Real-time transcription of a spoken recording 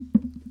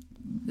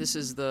This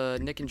is the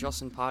Nick and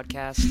Justin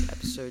podcast,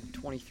 episode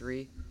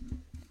 23.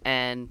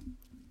 And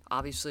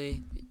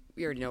obviously,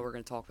 we already know we're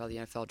going to talk about the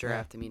NFL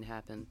draft. I mean, it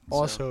happened.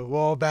 Also, we're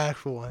all back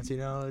for once, you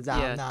know.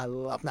 Yeah.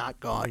 I'm not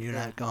gone. You're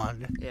not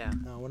gone. Yeah.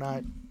 No, we're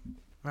not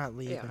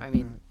leaving. Yeah, I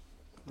mean,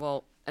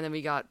 well, and then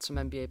we got some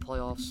NBA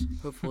playoffs,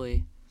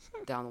 hopefully,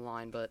 down the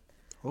line. But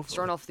Hopefully.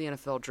 starting off the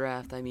NFL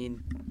draft, I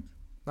mean,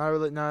 Not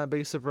a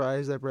big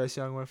surprise that Bryce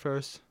Young went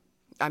first.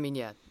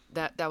 yeah,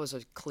 that was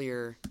a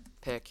clear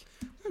pick.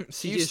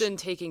 CJ Houston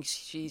taking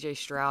C.J.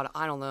 Stroud,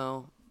 I don't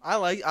know. I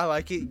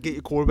like it. Get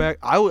your quarterback.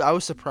 I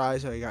was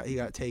surprised how he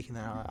got taken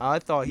that high. I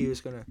thought he was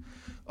gonna,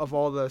 of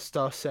all the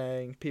stuff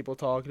saying people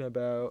talking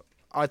about,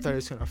 I thought he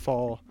was gonna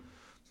fall.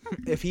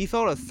 If he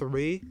fell to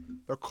 3,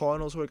 the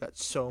Cardinals would have got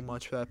so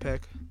much for that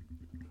pick.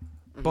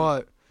 Mm-hmm.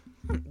 But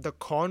the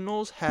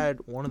Cardinals had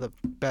one of the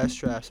best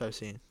drafts I've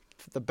seen.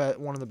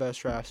 One of the best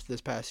drafts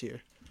this past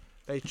year.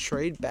 They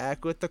trade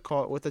back with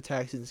the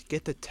Texans,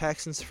 get the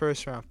Texans'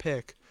 first round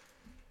pick.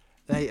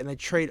 And they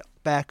trade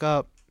back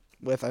up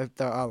with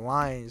the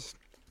Lions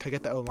to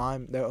get their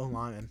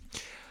O-lineman.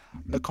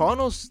 The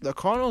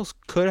Cardinals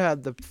could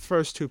have the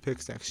first 2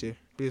 picks next year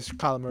because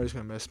Kyler Murray's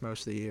gonna miss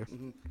most of the year.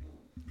 Mm-hmm.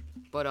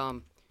 But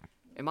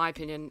in my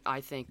opinion,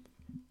 I think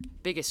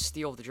biggest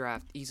steal of the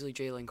draft, easily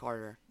Jalen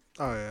Carter.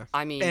 Oh yeah.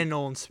 I mean, And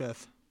Nolan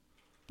Smith.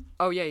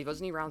 Oh yeah,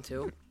 wasn't he round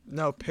 2?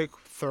 No, pick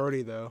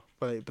 30 though,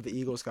 but the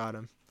Eagles got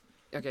him.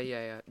 Okay,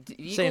 yeah. The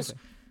Eagles, Same thing.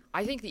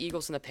 I think the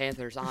Eagles and the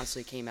Panthers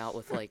honestly came out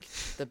with like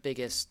the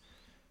biggest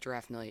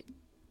draft night.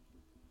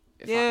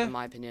 In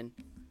my opinion.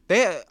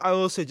 I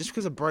will say, just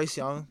because of Bryce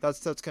Young,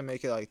 that's gonna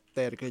make it like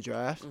they had a good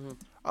draft. Mm-hmm.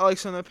 I like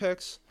some of the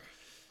picks.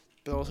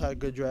 Bills had a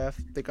good draft.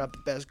 They got the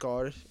best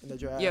guard in the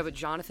draft. Yeah, but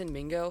Jonathan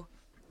Mingo,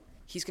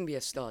 he's gonna be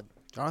a stud.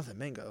 Jonathan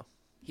Mingo.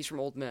 He's from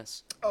Old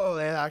Miss. Oh,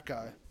 yeah, that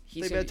guy.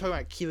 He's They've gonna been talking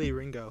about Keely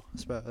Ringo.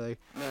 No. The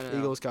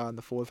Eagles got in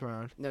the 4th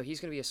round. No, he's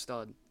gonna be a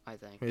stud. I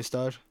think. Maybe a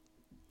stud.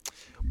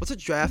 What's a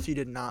draft you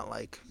did not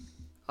like?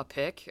 A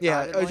pick? Yeah,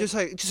 I didn't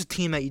just a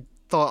team that you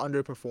thought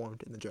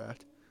underperformed in the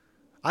draft.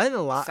 I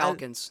didn't like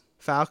Falcons.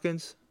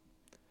 Falcons.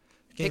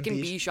 Picking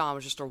Bijan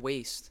was just a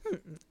waste.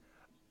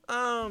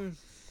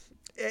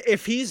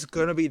 If he's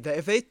gonna be that,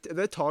 if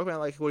they're talking about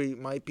like what he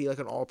might be like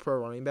an all-pro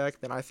running back,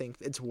 then I think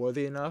it's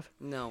worthy enough.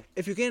 No.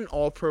 If you get an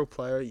all-pro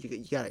player,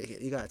 you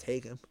gotta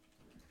take him.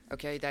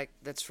 Okay,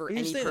 that's for Here's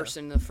any the thing,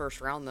 person in the first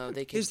round though.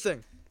 They can. Here's the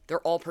thing.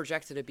 They're all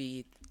projected to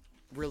be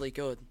really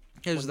good.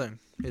 Here's the thing.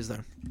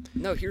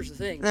 No, here's the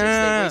thing.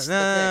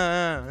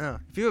 No.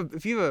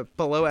 If you have a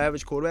below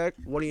average quarterback,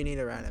 what do you need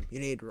around him? You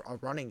need a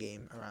running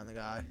game around the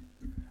guy.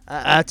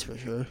 That's for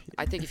sure.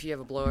 I think if you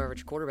have a below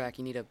average quarterback,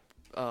 you need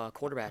a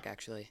quarterback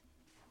actually.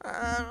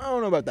 I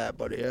don't know about that,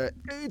 buddy. You're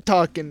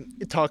talking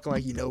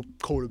like you know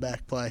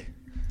quarterback play.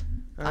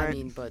 I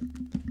mean, but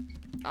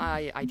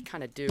I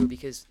kind of do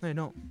because I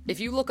don't.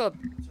 if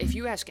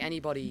you ask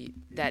anybody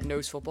that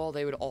knows football,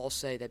 they would all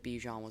say that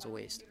Bijan was a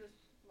waste.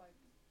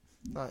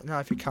 No,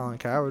 if you're Colin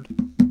Coward.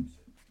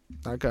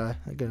 That guy.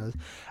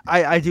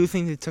 I do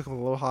think they took him a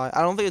little high.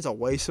 I don't think it's a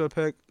waste of a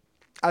pick.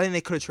 I think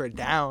they could have traded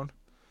down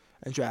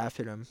and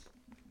drafted him.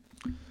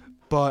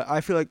 But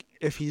I feel like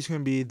if he's going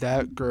to be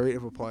that great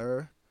of a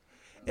player,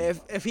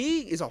 if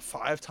he is a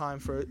 5-time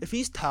first, if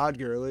he's Todd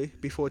Gurley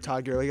before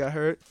Todd Gurley got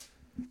hurt,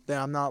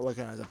 then I'm not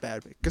looking at it as a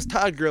bad pick. Because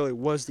Todd Gurley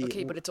was the...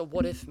 Okay, but it's a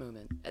what-if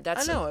moment.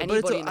 That's I know,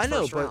 anybody in the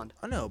first round.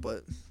 I know,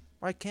 but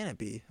why can't it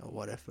be a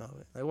what-if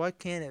moment? Like, why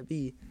can't it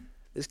be...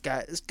 This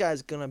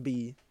guy's gonna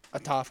be a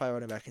top 5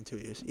 running back in 2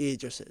 years. He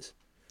just is.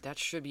 That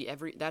should be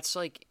that's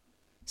like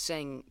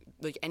saying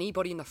like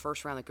anybody in the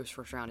first round that goes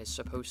first round is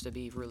supposed to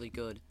be really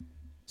good.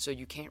 So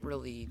you can't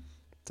really.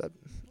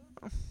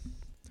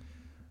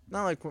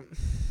 Not like when.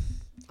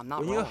 I'm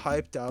not. When wrong. you're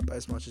hyped up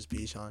as much as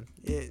Bijan,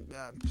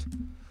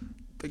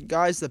 the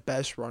guy's the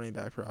best running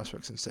back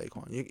prospect since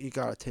Saquon. You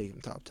gotta take him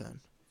top 10.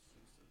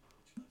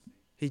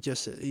 He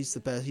just is. He's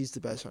the best. He's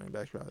the best running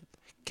back.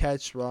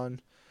 Catch,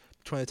 run.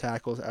 Between the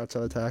tackles,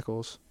 outside the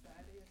tackles.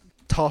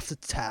 Tough to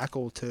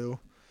tackle, too.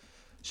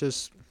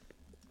 Just,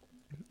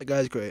 the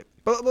guy's great.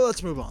 But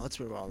let's move on.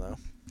 Though.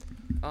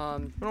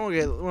 We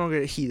don't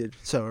get heated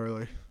so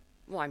early.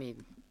 Well, I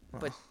mean,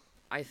 but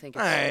I think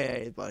it's...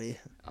 Hey, buddy.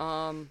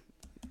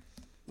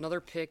 Another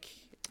pick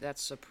that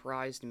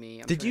surprised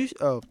me. Did you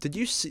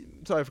see...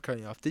 Sorry for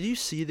cutting you off. Did you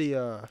see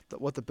the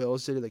what the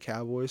Bills did to the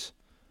Cowboys?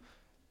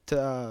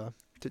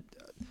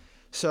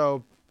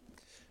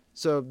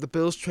 So the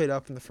Bills trade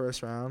up in the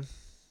first round.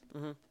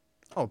 Mm-hmm.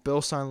 Oh,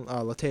 Bills signed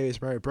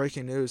Latavius Murray.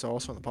 Breaking news,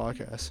 also on the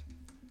podcast.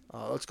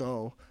 Let's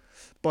go.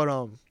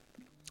 But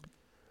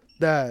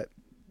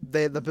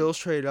the Bills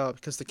traded up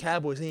because the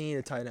Cowboys need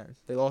a tight end.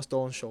 They lost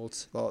Dalton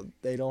Schultz.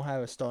 They don't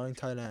have a starting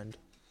tight end.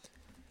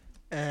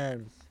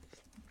 And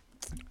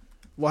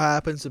what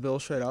happens? The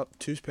Bills trade up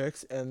 2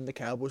 picks, and the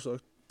Cowboys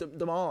look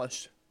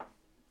demolished.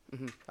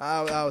 Mm-hmm.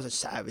 That was a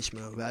savage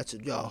move. That's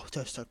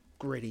just a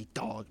gritty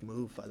dog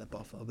move by the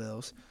Buffalo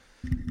Bills.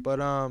 But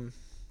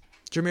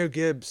Jahmyr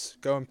Gibbs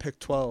going pick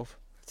 12.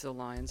 To the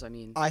Lions, I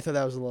mean. I thought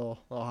that was a little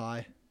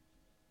high.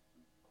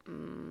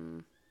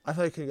 I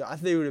thought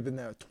he would have been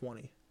there at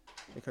 20.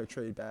 They could have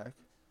traded back.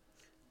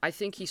 I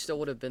think he still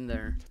would have been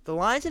there. The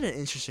Lions had an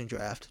interesting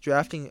draft,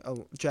 drafting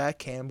Jack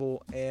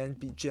Campbell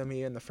and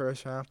Jimmy in the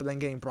first round, but then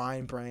getting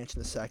Brian Branch in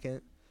the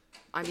second.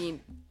 I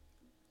mean,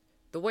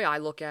 the way I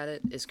look at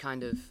it is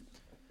kind of,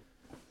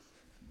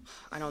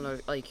 I don't know,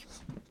 like,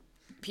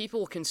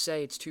 people can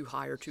say it's too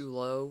high or too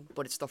low,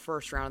 but it's the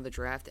first round of the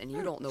draft, and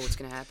you don't know what's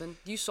going to happen.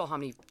 You saw how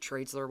many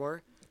trades there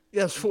were.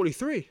 Yeah, it's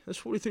 43. There's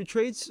 43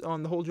 trades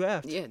on the whole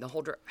draft. Yeah, the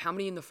whole draft. How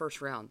many in the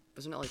first round?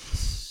 Wasn't it like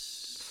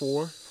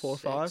Four or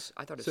five?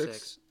 I thought it was Six?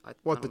 six. I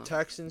What, don't the know.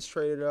 Texans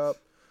traded up,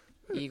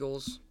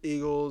 Eagles.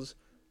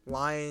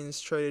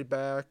 Lions traded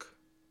back,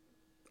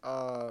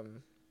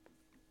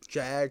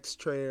 Jags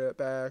traded it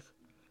back,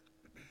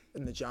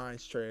 and the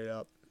Giants traded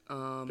up.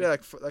 Yeah,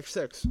 like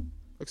six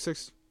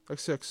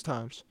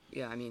times.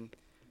 Yeah, I mean,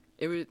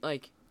 it was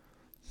like,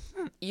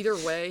 either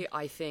way,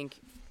 I think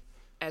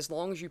as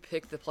long as you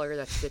pick the player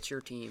that fits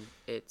your team,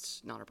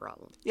 it's not a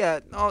problem. Yeah,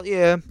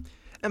 yeah.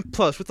 And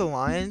plus, with the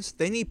Lions,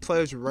 they need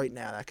players right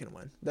now that can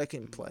win, that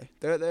can play.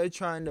 They're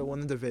trying to win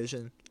the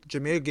division.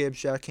 Jahmyr Gibbs,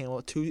 Jack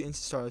Campbell, 2 instant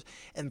stars,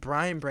 and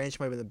Brian Branch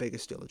might have been the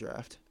biggest steal of the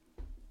draft.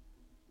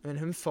 I mean,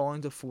 him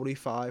falling to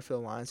 45 for the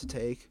Lions to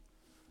take,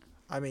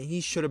 I mean,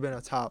 he should have been a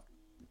top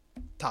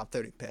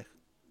 30 pick.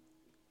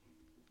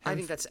 I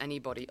think that's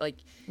anybody. Like,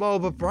 Well,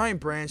 but Brian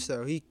Branch,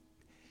 though,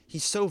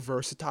 he's so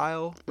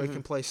versatile. Where he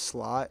can play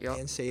slot Yep.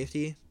 and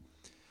safety.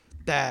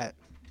 That,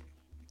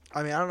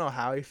 I mean, I don't know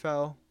how he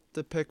fell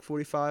to pick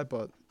 45,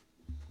 but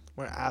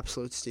what an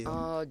absolute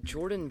steal.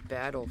 Jordan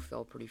Battle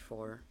fell pretty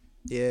far.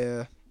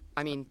 Yeah.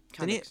 I mean,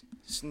 kind of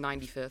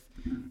 95th.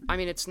 I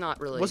mean, it's not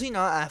really. Was he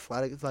not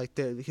athletic like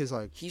that? Because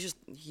like He's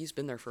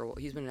been there for a while.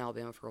 He's been in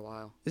Alabama for a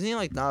while. isn't he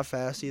like not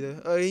fast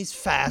either? He's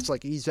fast.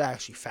 Like he's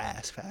actually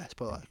fast,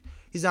 but like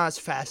he's not as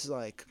fast as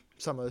like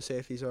some of the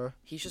safeties are.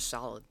 He's just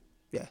solid.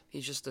 Yeah.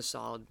 He's just a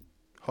solid.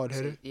 Hard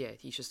hitter. Yeah,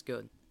 he's just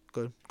good.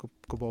 Good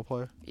ball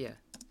player. Yeah.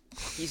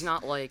 He's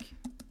not like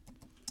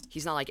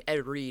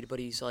Ed Reed, but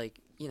he's like,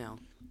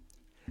 Isn't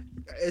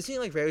he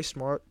like very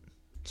smart?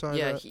 Something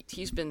yeah, like that?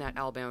 he's been at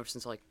Alabama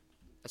since like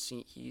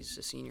he's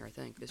a senior, I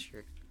think, this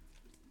year.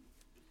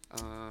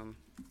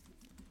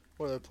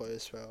 What other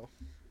players fell?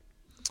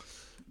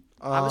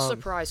 I was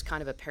surprised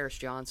kind of at Paris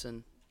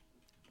Johnson.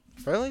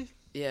 Really?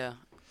 Yeah.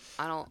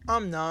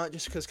 I'm not,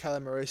 just because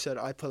Kyler Murray said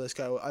I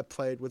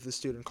played with this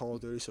dude in Call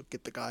of Duty, so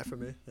get the guy for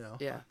me. You know.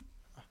 Yeah.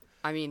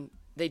 I mean,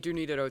 they do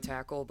need an O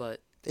tackle,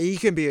 but He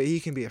can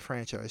be a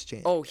franchise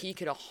change. oh, he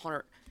could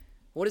 100.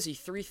 What is he?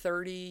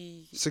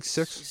 330.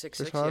 6'6",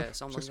 6'6", 6'5", yeah,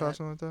 something 6'5", like that.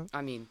 something like that.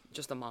 I mean,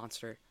 just a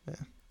monster. Yeah.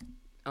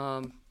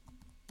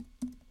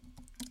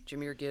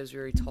 Jahmyr Gibbs we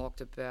already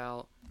talked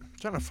about. I'm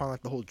trying to find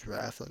like the whole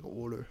draft like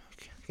order.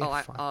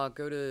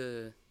 Go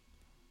to.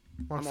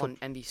 I'm on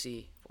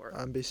NBC for it.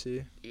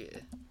 NBC.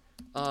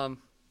 Yeah.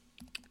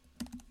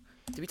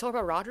 Did we talk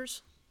about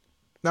Rodgers?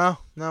 No,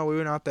 we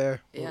were not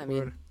there. Yeah, I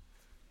mean,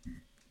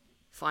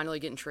 finally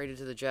getting traded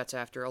to the Jets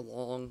after a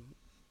long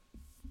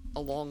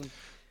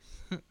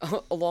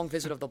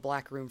visit of the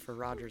black room for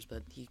Rodgers,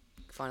 but he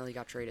finally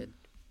got traded.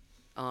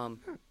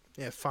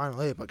 Yeah,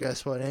 finally, but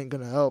guess what? It ain't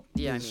gonna help.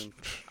 Yeah, He's I mean,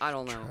 I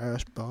don't know.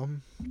 trash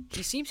bum.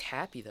 He seems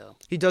happy though.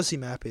 He does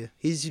seem happy.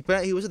 He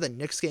was at the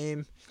Knicks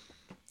game.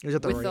 He was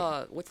at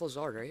the With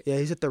Lazard, right? Yeah,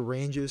 he's at the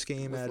Rangers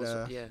game With at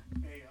Lazard, yeah.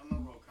 Hey, I'm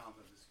not real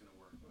confident this is going to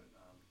work,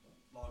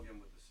 but log in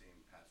with the same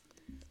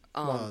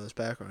password. Well, there's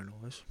background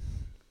noise.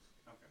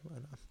 Okay. I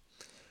know.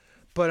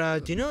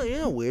 But do you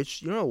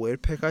know a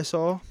weird pick I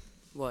saw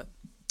What?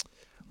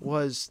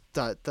 was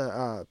that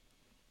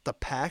the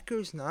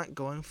Packers not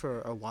going for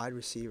a wide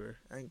receiver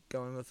and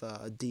going with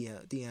a D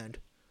end,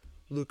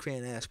 Luke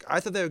Van-Esque. I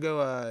thought they would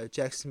go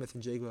Jackson Smith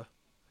and Jigba.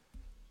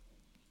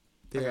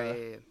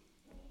 Okay,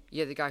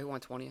 yeah, the guy who won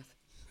 20th,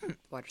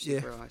 wide receiver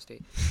Yeah. for Ohio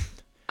State.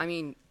 I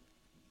mean,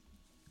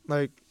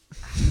 Like,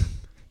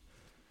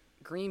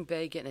 Green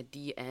Bay getting a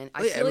DN.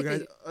 are they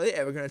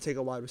ever gonna take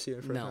a wide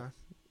receiver for No. a time?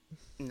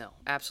 No,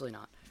 absolutely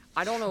not.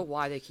 I don't know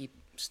why they keep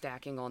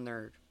stacking on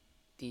their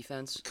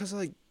defense. Because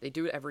like, They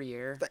do it every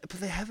year. but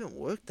they haven't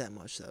worked that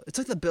much though. It's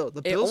like the Bills. The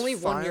It Bills only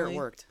finally, 1 year it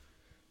worked.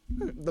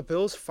 The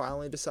Bills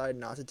finally decided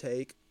not to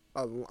take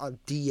a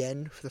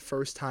DN for the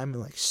first time in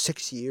like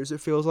 6 years.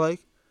 It feels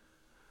like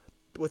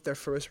with their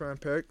first round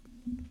pick,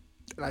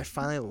 and I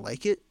finally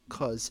like it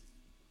because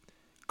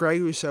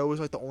Greg Rousseau was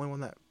like the only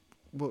one that,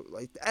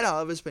 like, Ed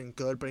Oliver's been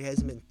good, but he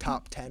hasn't been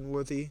top 10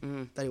 worthy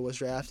that he was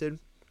drafted.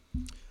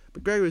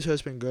 But Greg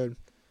Rousseau's been good.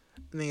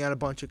 And then you got a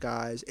bunch of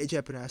guys.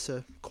 AJ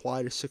Epinesa,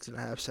 quiet as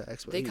 6.5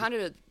 sacks. But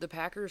The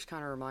Packers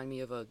kind of remind me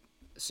of a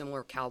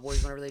similar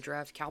Cowboys whenever they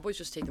draft. Cowboys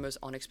just take the most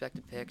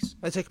unexpected picks.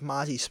 I take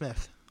Mozzie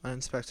Smith. I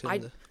expected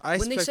him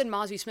When they said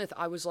Mozzie Smith,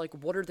 I was like,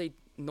 what are they?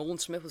 Nolan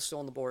Smith was still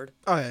on the board.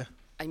 Oh, yeah.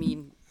 I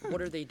mean,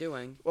 what are they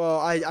doing? Well,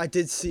 I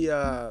did see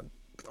on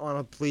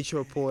a Bleacher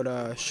Report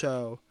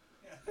show,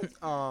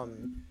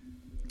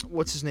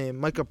 what's his name?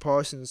 Micah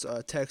Parsons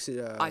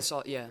texted. I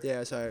saw, yeah.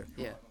 Yeah, sorry.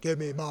 Yeah. Give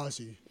me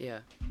Mozzie. Yeah.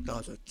 I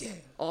was like, yeah.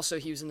 Also,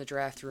 he was in the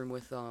draft room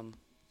with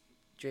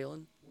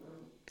Jalen,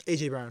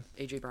 AJ Brown.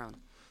 AJ Brown.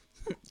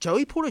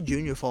 Joey Porter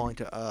Jr. falling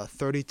to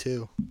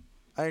 32.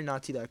 I did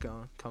not see that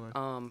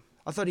coming.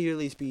 I thought he'd at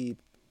least be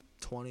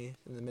 20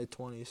 in the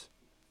mid-20s.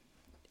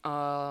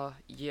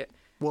 Yeah.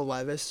 Will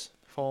Levis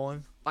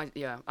falling. I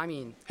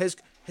mean, His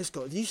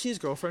girl. Did you see his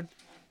girlfriend?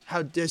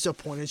 How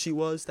disappointed she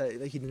was that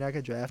he did not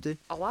get drafted.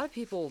 a lot of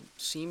people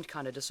seemed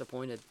kind of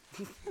disappointed.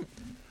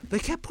 They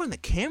kept putting the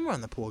camera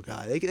on the poor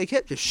guy. They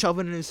kept just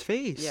shoving it in his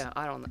face. Yeah,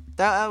 I don't know.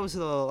 That was a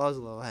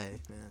little. Hey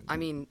man. I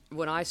mean,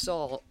 when I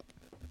saw,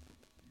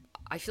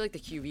 I feel like the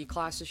QB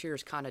class this year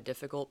is kind of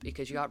difficult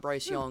because you got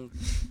Bryce Young,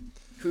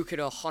 who could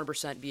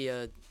 100% be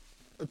A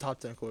top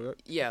 10 quarterback.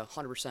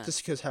 100%.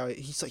 Just because how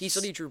he's like. He's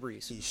still Drew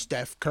Brees. He's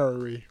Steph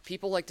Curry.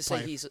 People like to say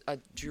Playing. he's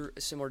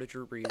similar to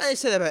Drew Brees. I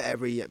say that about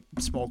every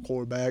small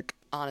quarterback.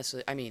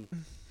 Honestly, I mean,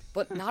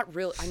 but not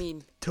really. I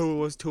mean, Tua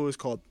was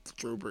called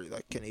Drew Brees.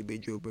 Like, can he be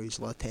Drew Brees?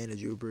 Left-handed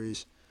Drew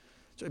Brees.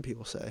 That's what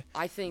people say.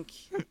 I think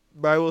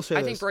But I will say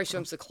I this. think Bryce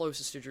Young's the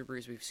closest to Drew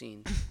Brees we've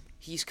seen.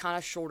 He's kind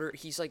of shorter.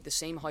 He's like the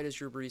same height as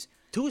Drew Brees.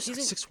 Tua's he's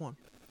like in- 6'1".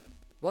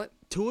 What?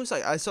 Tua's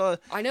like, I saw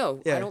I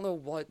know. Yeah. I don't know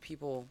what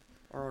people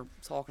are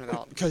talking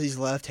about. because he's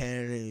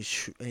left-handed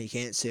and he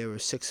can't see over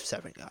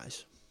 6'7"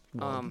 guys.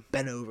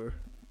 Bent over.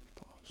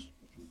 Pause.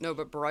 No,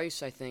 but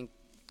Bryce, I think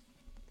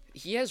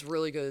he has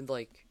really good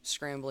like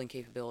scrambling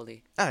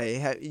capability.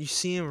 Hey, you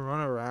see him run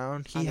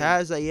around. He I mean,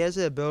 has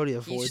the ability to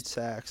avoid he's-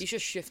 sacks. He's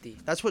just shifty,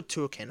 That's what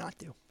Tua cannot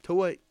do.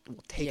 Tua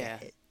will take Yeah. a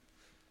hit.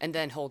 and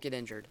then he'll get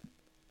injured.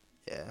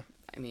 Yeah.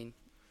 I mean,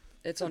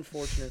 it's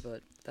unfortunate,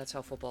 but that's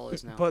how football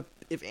is now. But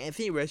if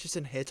Anthony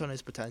Richardson hits on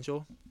his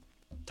potential,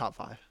 top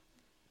 5.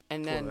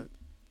 And then, Correct.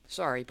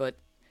 sorry, but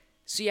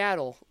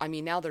Seattle, I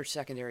mean, now their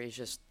secondary is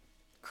just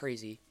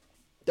crazy.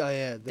 Oh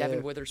yeah,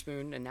 Devin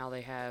Witherspoon, and now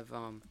they have,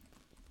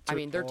 I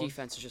mean, their Paul.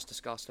 defense is just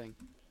disgusting.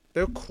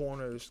 their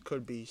corners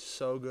could be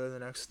so good in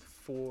the next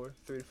 3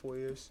 to 4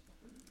 years.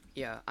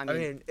 Yeah, I I mean,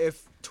 mean,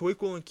 if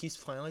Tariq Woolen keeps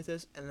playing like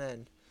this, and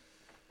then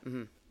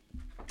mhm.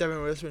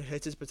 Devin Witherspoon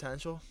hits his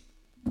potential,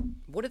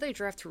 What did they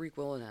draft Tariq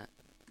Woolen at?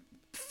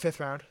 5th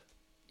round.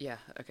 Yeah,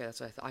 okay,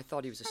 that's what I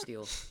thought he was a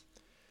steal.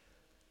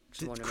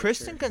 Just wanted to make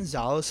Christian sure.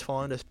 Gonzalez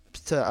falling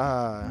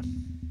to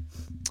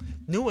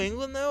New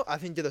England though, I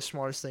think did the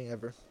smartest thing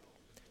ever.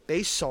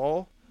 They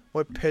saw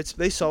what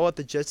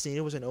the Jets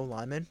needed was an O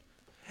lineman,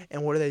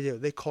 and what did they do?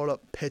 They called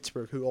up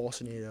Pittsburgh, who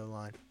also needed O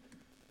line.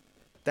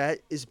 That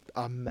is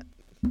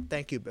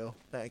thank you, Bill.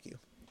 Thank you.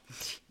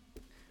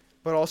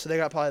 But also they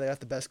got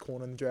the best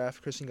corner in the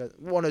draft. Christian got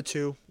 1 or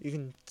 2. You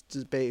can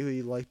debate who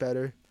you like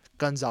better,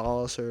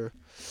 Gonzalez or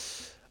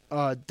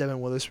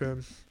Devin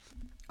Witherspoon.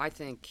 I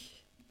think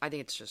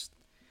it's just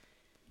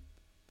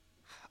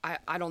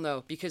I don't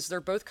know because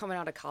they're both coming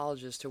out of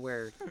colleges to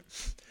where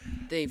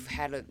they've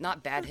had a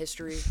not bad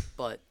history,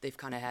 but they've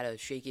kind of had a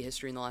shaky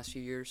history in the last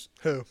few years.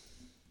 Who?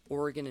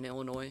 Oregon and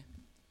Illinois.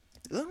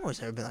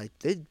 Illinois never been like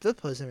the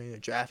players never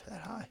even drafted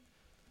that high.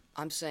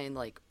 I'm saying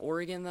like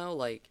Oregon though,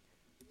 like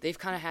they've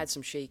kind of had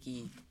some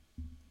shaky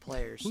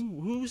players.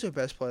 Who's their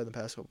best player in the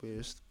past couple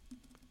years?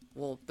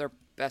 Well, their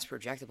best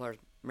projected player is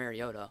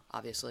Mariota,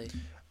 obviously.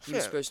 He was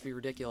Yeah. supposed to be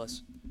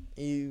ridiculous.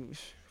 You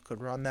could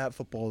run that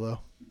football though.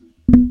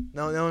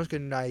 No one's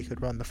gonna deny you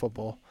could run the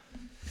football.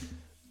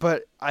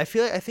 But I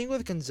think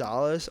with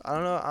Gonzalez, I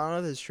don't know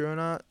if it's true or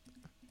not,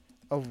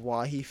 of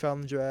why he fell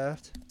in the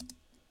draft.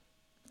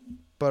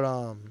 But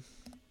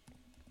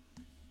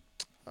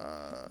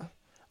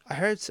I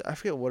heard I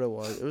forget what it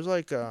was. It was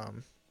like but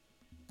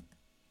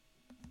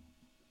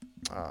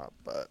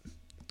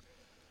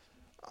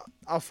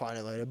I'll find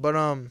it later.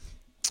 But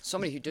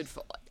Somebody who did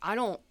I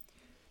don't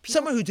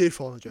someone who did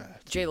fall in the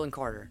draft. Jalen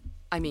Carter.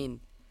 I mean,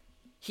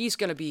 he's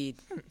gonna be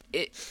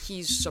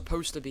he's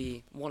supposed to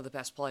be one of the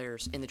best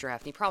players in the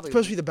draft. He probably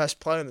Supposed to be the best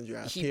player in the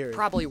draft. he period.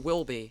 probably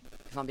will be,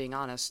 if I'm being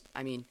honest.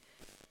 I mean,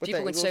 But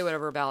people the can say Eagles-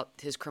 whatever about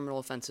his criminal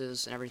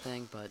offenses and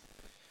everything, but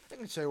I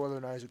can say whether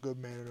or not he's a good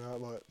man or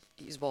not, but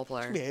he's a ball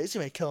player. yeah, he's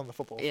gonna be killing the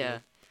football. Yeah.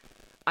 field.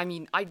 I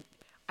mean, I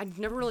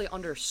never really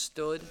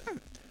understood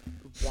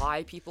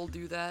why people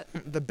do that.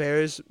 The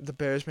Bears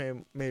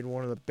made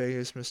one of the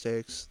biggest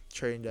mistakes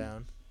trading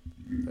down.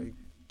 Like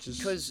just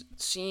Because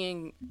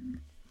seeing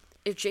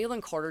if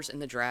Jalen Carter's in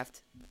the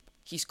draft,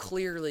 he's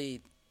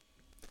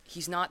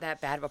not that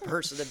bad of a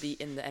person to be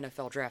in the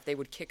NFL draft. They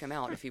would kick him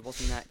out if he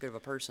wasn't that good of a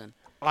person.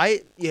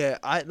 I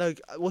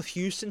like with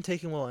Houston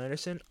taking Will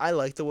Anderson. I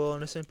like the Will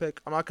Anderson pick.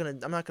 I'm not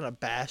gonna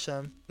bash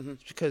them Mhm.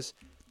 because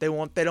they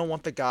don't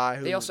want the guy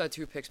who They also had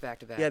 2 picks back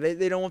to back. yeah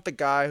they don't want the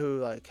guy who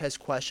like has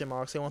question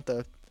marks. They want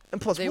the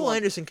and plus They Will want-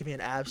 Anderson can be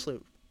an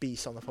absolute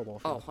beast on the football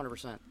Oh, field.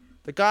 100%.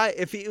 The guy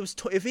if he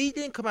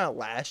didn't come out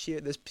this year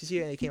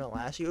and he came out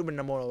last year, it would have been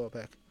number 1 overall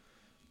pick.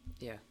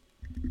 Yeah.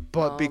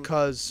 But Um,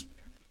 because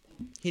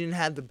he didn't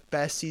have the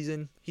best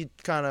season, he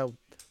kind of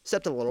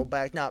stepped a little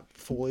back, not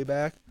fully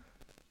back.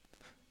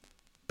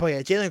 But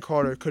yeah, Jalen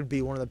Carter could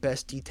be one of the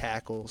best D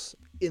tackles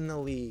in the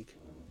league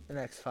the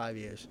next 5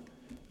 years.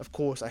 Of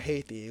course, I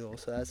hate the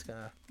Eagles, so that's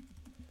gonna.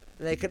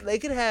 They could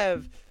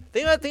have.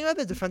 Think about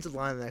the defensive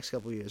line in the next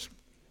couple of years.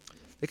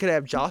 They could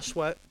have Josh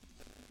Sweat,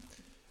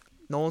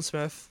 Nolan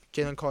Smith,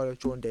 Jalen Carter,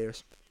 Jordan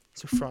Davis.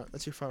 That's your front.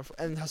 That's your front.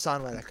 And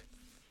Hassan Reddick.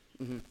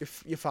 Mm-hmm.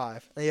 You're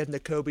 5. And you have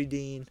N'Kobe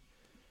Dean.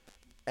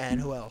 And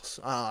who else?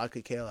 I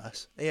could care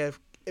less. And you have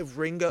if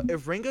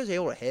Ringo's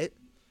able to hit,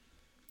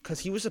 because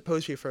he was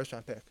supposed to be a first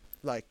round pick,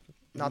 like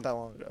not that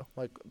long ago,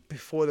 like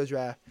before the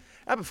draft,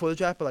 not before the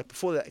draft, but like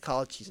before the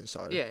college season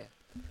started. Yeah.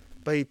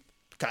 But he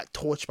got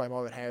torched by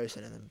Marvin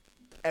Harrison, and then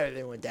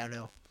everything went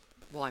downhill.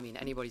 Well, I mean,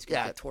 anybody's gonna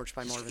Yeah, get torched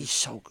by Marvin. He's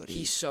so good.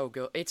 He's so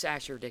good. It's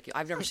actually ridiculous.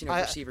 I've never seen a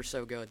receiver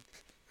so good.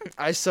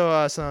 I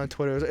saw something on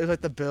Twitter. It was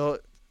like the Bill.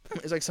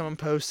 It's like someone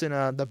posting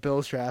the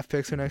Bills draft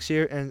picks for next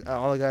year, and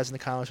all the guys in the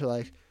comments were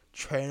like,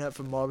 "Train up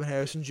for Marvin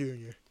Harrison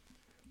Jr.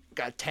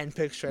 Got 10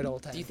 picks straight all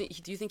time." Do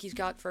you think he's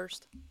got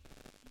first?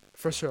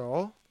 First of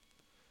all,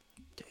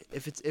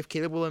 if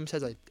Caleb Williams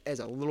has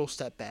a little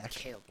step back,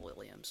 Caleb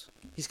Williams.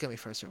 he's gonna be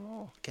first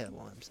overall. Caleb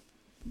Williams.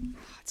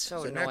 It's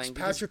so The annoying. next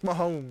because- Patrick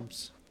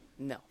Mahomes.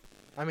 No.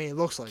 I mean, it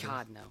looks like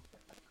God no.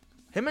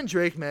 him and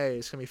Drake May.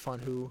 It's gonna be fun.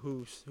 Who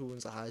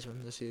wins the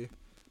Heisman this year?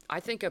 I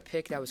think a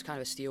pick that was kind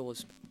of a steal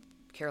was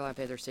Carolina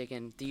Panthers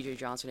taking DJ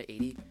Johnson at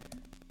 80.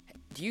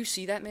 Do you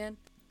see that man?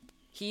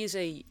 He is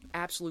a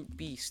absolute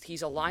beast.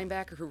 He's a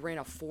linebacker who ran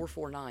a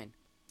 4.49.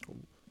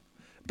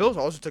 Bills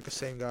also took the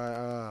same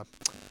guy.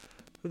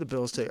 Who the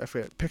Bills take? I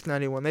forget. Pick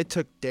 91. They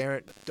took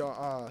Darren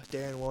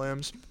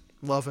Williams.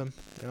 Love him.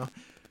 You know,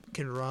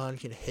 can run,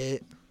 can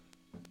hit,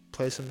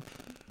 play some.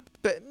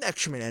 But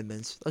next Tremaine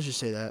Edmonds. Let's just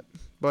say that.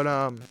 But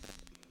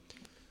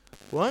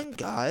one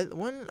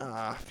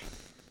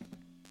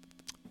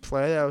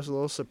player that I was a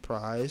little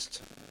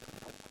surprised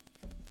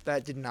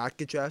that did not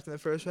get drafted in the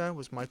first round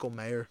was Michael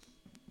Mayer.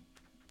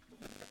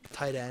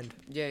 Tight end.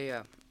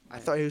 Yeah. I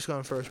thought he was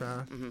going first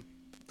round. Mm-hmm.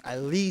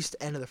 At least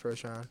end of the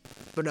first round.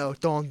 But no,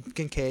 Dalton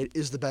Kincaid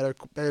is the better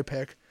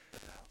pick.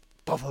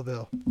 Buffalo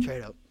Bill,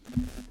 trade up.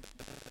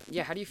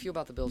 Yeah, how do you feel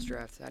about the Bills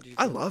draft? How did you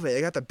I feel? love it.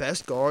 They got the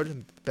best guard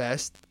and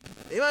best.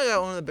 They might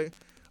got one of the big.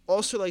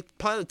 Also, like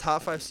probably the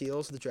top 5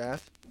 steals of the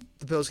draft.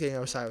 The Bills getting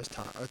Osiris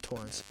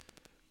Torrance.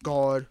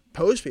 Guard,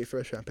 supposed to be a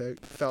first round pick.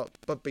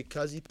 But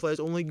because he plays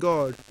only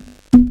guard,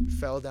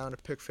 fell down to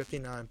pick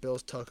 59.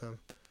 Bills took him.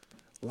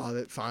 Love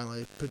it.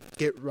 Finally,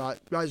 get Roger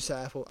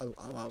Saffold.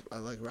 I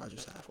like Roger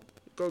Saffold.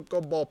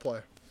 Go ball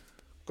player.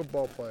 Good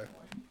ball player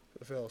for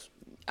the Bills.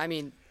 I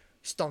mean,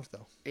 Stunk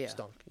though. Yeah.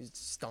 Stunk. He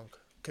stunk.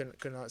 Could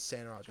not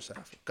stand Roger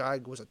Saffold. Guy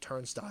was a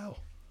turnstile.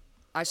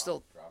 I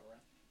still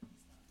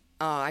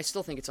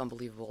think it's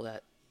unbelievable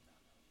that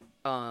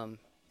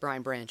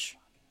Brian Branch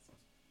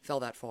fell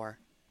that far.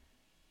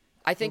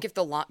 I think if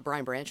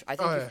Brian Branch, I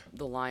think if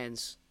the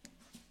Lions,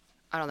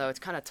 I don't know, it's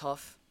kind of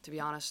tough to be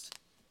honest,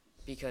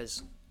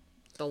 because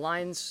the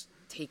Lions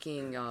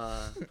taking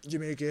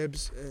Jimmy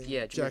Gibbs and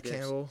Jimmy Jack Gibbs.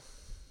 Campbell.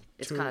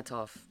 It's Two. kind of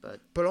tough, but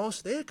But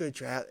also, they had a good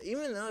draft.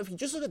 Even though, if you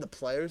just look at the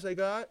players they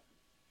got,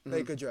 they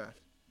had a good draft.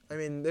 I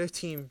mean, their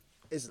team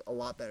is a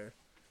lot better.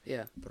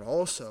 yeah. But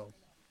also,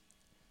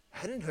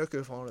 Hendon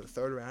Hooker falling to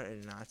the 3rd round, I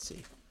did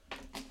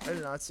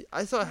not see.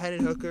 I thought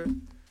Hendon Hooker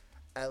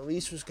at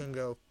least was going to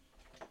go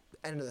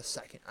end of the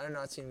 2nd. I did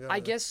not see him go. I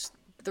guess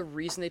the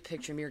reason they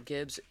picked Jahmyr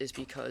Gibbs is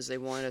because they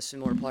wanted a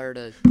similar player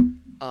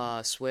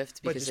to Swift,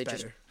 But because just they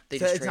better.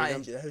 just It's not traded him.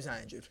 injured. He's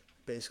not injured,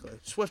 basically.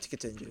 Swift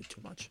gets injured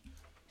too much.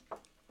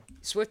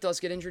 Swift does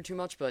get injured too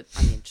much, but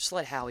I mean, just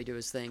let Howie do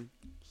his thing.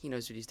 He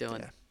knows what he's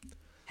doing. Yeah.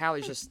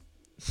 Howie's just.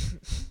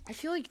 I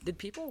feel like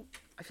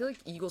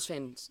Eagles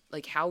fans,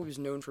 like, Howie was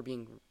known for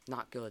being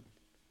not good.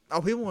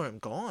 Oh, people want him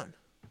gone.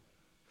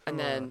 And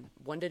then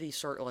when did he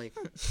start, like?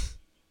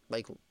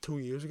 Like 2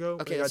 years ago.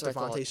 Okay, They got that's what I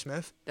thought. Devontae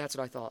Smith. That's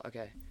what I thought.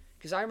 Okay,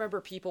 because I remember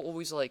people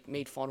always like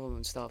made fun of him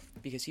and stuff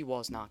because he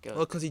was not good.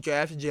 Well, because he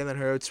drafted Jalen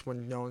Hurts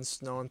when no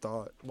one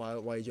thought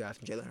why you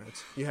drafted Jalen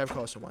Hurts. You have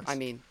Carson Wentz. I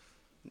mean,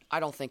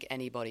 I don't think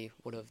anybody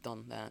would have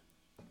done that.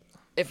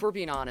 If we're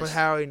being but honest.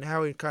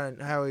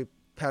 Howie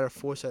had a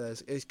foresight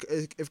as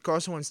if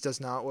Carson Wentz does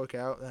not work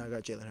out, then I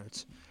got Jalen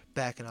Hurts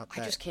backing up.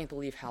 I just can't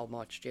believe how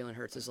much Jalen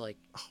Hurts is like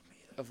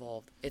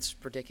evolved. It's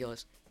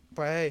ridiculous.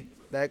 But hey,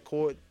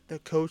 the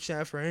coach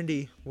now for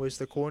Indy was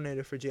the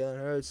coordinator for Jalen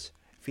Hurts.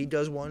 If he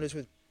does wonders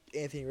with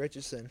Anthony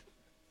Richardson,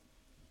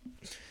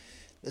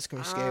 that's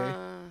gonna be scary.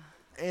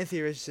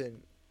 Anthony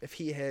Richardson, if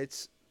he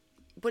hits,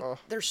 But Oh.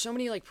 there's so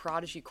many like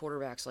prodigy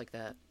quarterbacks like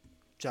that.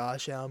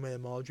 Josh Allen made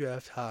them all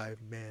draft high,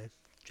 man.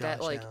 Josh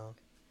That, like, Allen.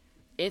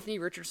 Anthony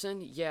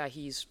Richardson, yeah,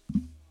 he's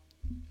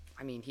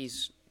Anthony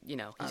He's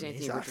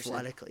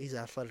Richardson. He's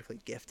athletically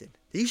gifted.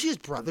 Did you see his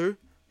brother?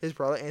 His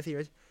brother, Anthony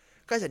Richardson.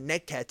 Guy's a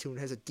neck tattoo and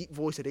has a deep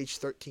voice at age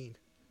 13.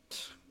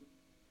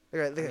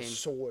 Like a mean-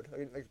 sword,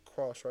 like a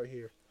cross right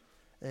here.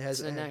 And it has,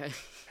 So now-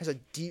 has a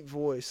deep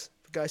voice.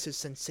 The guy says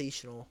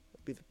sensational.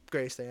 It'd be the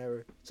greatest thing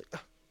ever. It's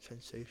like,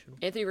 sensational.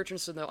 Anthony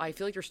Richardson, though, I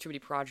feel like there's too many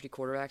prodigy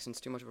quarterbacks and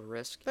it's too much of a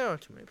risk. There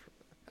aren't too many.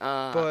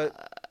 Uh,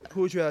 But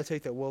who would you rather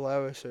take, that Will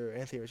Levis or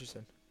Anthony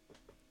Richardson?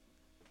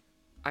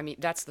 I mean,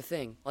 that's the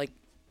thing. Like,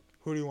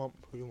 Who do you want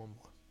more?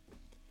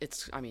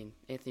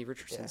 Anthony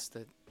Richardson's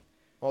the.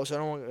 Also, I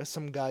don't want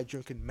some guy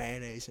drinking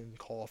mayonnaise and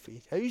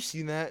coffee. Have you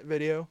seen that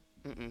video?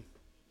 Mm-mm.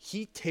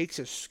 He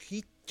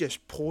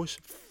just pours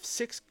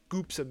 6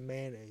 scoops of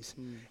mayonnaise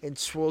Mm. and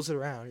swirls it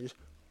around. He just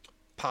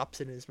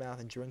pops it in his mouth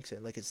and drinks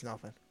it like it's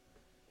nothing.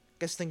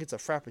 Guess think it's a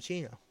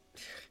frappuccino.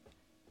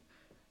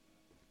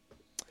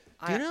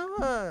 Do you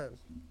know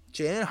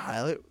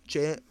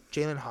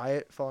Jalen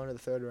Hyatt falling to the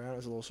 3rd round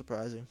was a little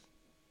surprising.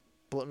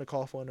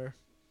 Blitnikoff winner.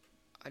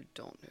 I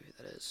don't know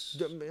who that is.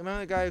 Remember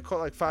the guy who caught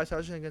like 5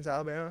 touchdowns against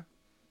Alabama?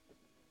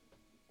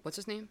 What's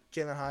his name?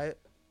 Jalen Hyatt.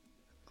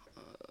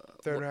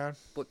 3rd round.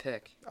 What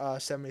pick?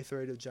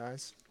 73 to the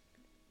Giants.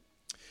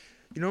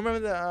 You don't remember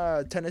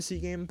the Tennessee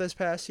game this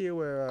past year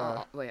where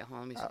Wait, hold on,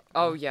 let me see.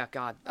 Oh yeah,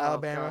 God.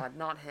 Alabama. Oh, God,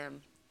 not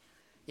him.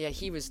 Yeah,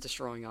 he was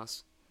destroying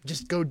us.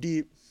 just go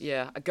deep?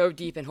 Yeah, go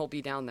deep and he'll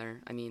be down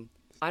there. I mean,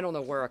 I don't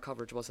know where our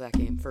coverage was that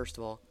game. First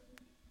of all,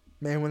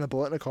 Man, when the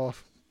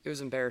Blitnikoff. it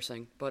was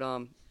embarrassing. But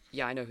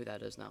yeah, I know who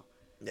that is now.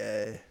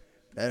 Yeah,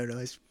 I don't know.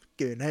 It's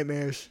giving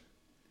nightmares.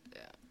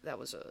 Yeah, that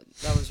was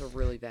a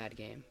really bad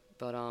game.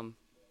 But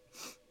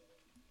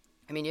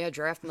I mean, yeah,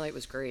 draft night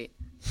was great.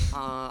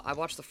 I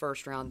watched the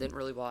first round. Didn't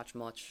really watch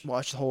much.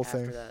 Watch the whole After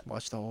thing. that.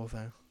 Watch the whole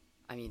thing.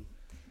 I mean,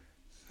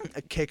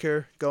 A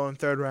kicker going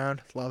 3rd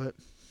round. Love it.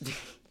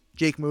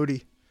 Jake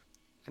Moody.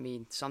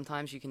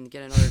 sometimes you can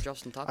get another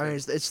Justin Tucker. I mean,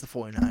 it's the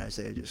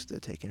 49ers. They're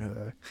taking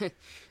whoever.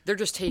 They're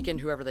just taking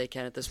whoever they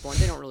can at this point.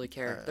 They don't really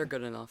care. They're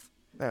good enough.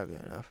 They're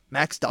good enough.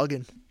 Max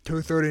Duggan,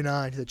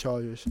 239 to the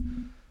Chargers.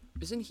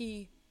 Isn't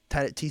he?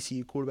 Tied at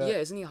TCU quarterback. Yeah,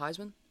 isn't he a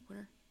Heisman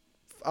winner?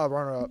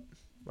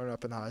 Runner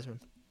up in the Heisman.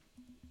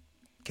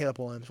 Caleb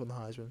Williams won the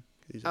Heisman.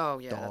 He's a Oh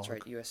yeah, that's dog.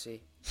 right.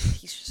 USC.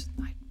 He's just.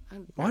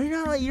 Why you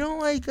not like? You don't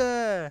like?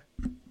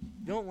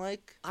 You don't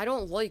like? I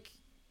don't like.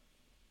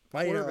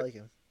 Why do you not Quarterback- like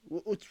him?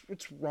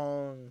 What's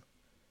wrong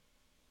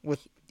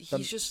with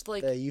He's just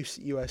like. the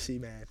USC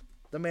man?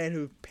 The man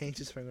who paints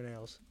his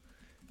fingernails.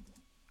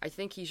 I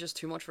think he's just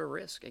too much of a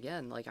risk.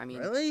 Again, like I mean.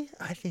 Really?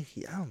 I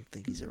don't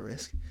think he's a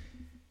risk.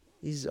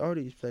 He's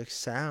already like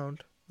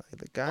sound.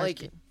 Like the guy.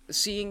 Like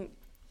seeing,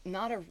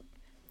 not a.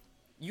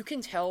 You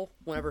can tell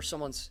whenever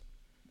someone's,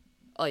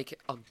 like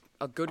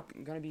a good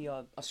gonna be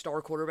a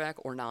star quarterback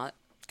or not.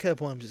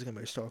 Caleb Williams is gonna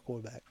be a star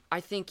quarterback. I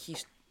think he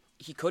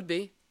could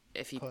be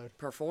if he Could.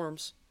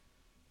 performs,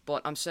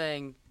 but I'm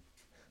saying,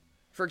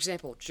 for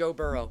example, Joe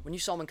Burrow. When you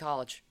saw him in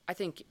college, I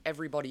think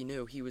everybody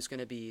knew he was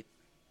gonna be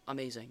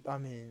amazing. I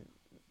mean,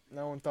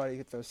 no one thought he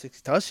could throw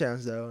 60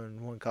 touchdowns though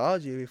in one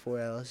college year before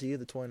LSU,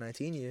 the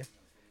 2019 year.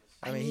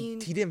 I mean,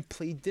 he didn't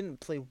play.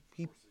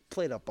 He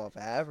played above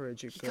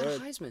average. He got a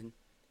Heisman.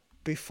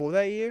 Before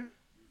that year,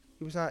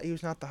 he was not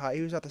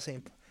the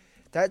same.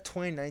 That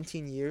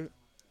 2019 year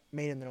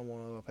made him the number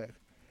 1 overall pick.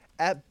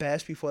 At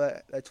best, before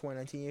that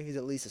 2019 year, he's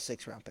at least a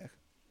 6th round pick.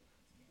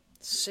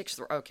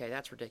 6th. Okay,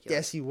 that's ridiculous.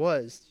 Yes, he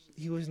was.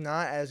 He was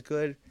not as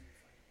good.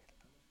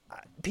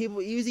 He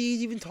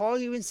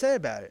even said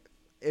about it.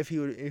 If he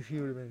would have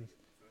been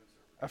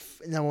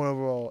number 1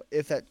 overall,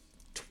 if that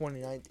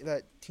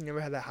he never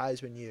had that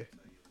Heisman year.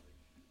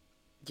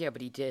 Yeah,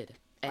 but he did.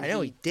 And I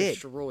know he did.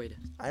 Destroyed.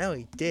 I know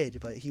he did,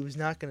 but he was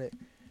not gonna.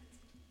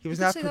 He was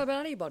You not. can say that about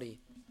anybody.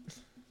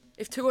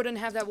 If Tua didn't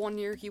have that one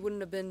year, he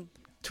wouldn't have been.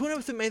 Tua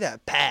never made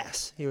that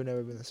pass. He would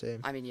never been the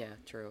same. I mean, yeah,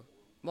 true.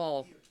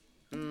 Well,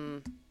 I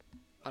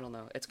don't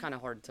know. It's kind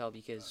of hard to tell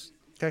because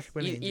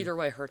either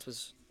way, Hurts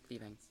was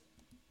leaving.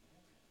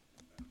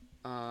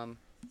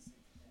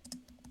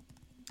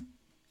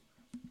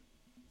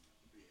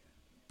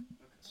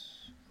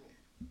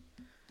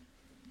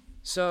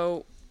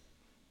 So,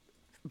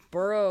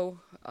 Burrow.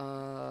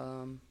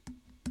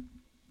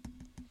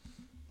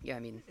 Yeah, I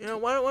mean. You know,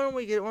 why don't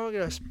we get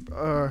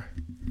a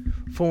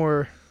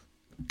former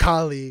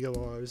colleague of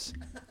ours?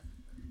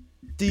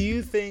 Do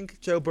you think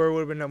Joe Burrow would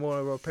have been number 1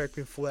 overall pick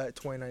before that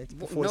 2019?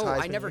 Before his No,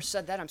 I Heisman never year?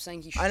 said that. I'm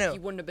saying I know. he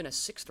wouldn't have been a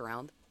 6th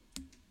round.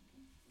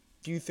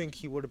 Do you think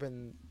he would have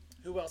been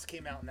Who else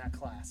came out in that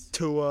class?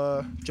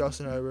 Tua,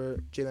 Justin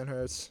Herbert, Jalen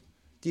Hurts?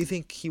 Do you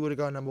think he would have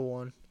gone number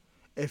 1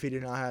 if he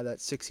did not have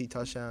that 60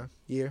 touchdown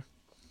year?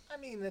 I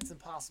mean, that's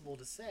impossible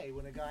to say.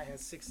 When a guy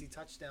has 60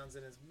 touchdowns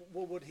in his,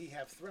 what would he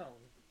have thrown?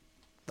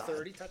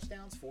 30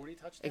 touchdowns, 40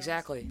 touchdowns?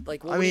 Exactly.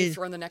 Like, what I would he mean-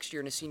 throw in the next year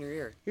in his senior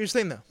year? Here's the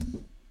thing, though.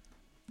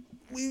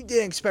 We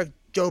didn't expect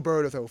Joe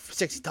Burrow to throw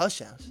 60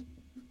 touchdowns.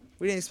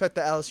 We didn't expect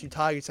the LSU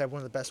Tigers to have one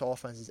of the best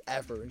offenses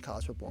ever in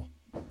college football.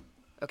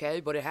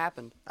 Okay, but it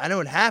happened. I know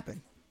it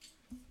happened.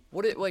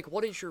 What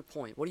is your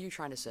point? What are you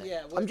trying to say?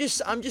 Yeah. I'm just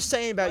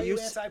saying Why about are you.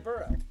 you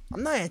anti-Burrow?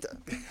 I'm not anti.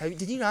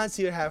 Did you not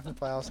see what happened in the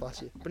playoffs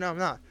last year? But no, I'm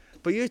not.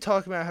 But you're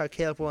talking about how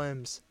Caleb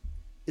Williams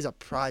is a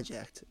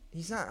project.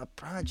 He's not a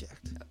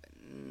project.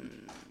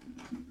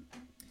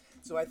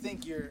 So I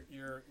think you're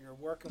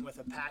working with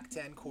a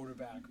Pac-10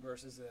 quarterback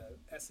versus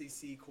a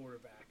SEC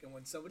quarterback, and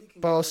when somebody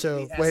can But go also,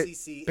 into the wait,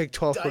 SEC, Big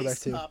 12 dice quarterback,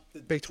 too. up the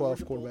Big 12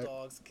 Georgia quarterback.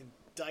 Bulldogs can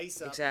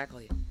dice up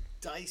Exactly.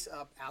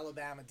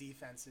 Alabama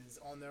defenses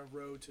on their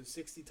road to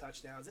 60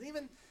 touchdowns, and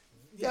even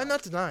Yeah, I'm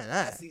not denying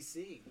that.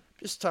 SEC.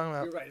 Just talking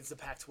about. You're right. It's the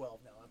Pac-12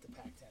 now, not the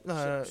Pac-10.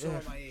 No,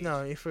 Showing my age.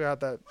 no, you forgot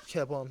that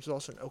Caleb Williams is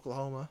also in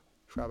Oklahoma.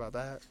 Forgot about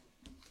that.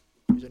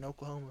 He was in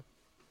Oklahoma.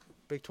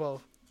 Big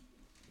 12.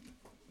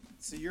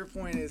 So your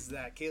point is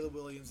that Caleb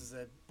Williams is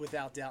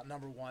without doubt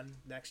 #1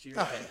 next year.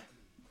 Oh,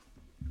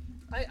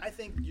 yeah. I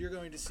think you're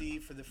going to see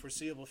for the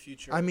foreseeable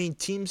future. I mean,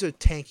 teams are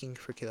tanking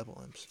for Caleb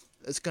Williams.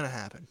 It's gonna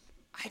happen.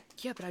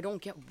 Yeah, but I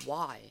don't get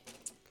why.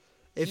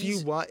 If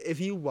He's-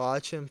 you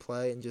watch him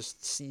play and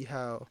just see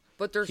how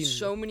But there's He's-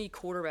 so many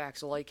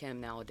quarterbacks like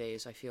him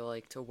nowadays, I feel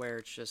like, to where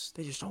it's just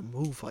they just don't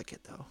move like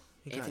it though.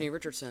 You Anthony got-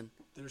 Richardson.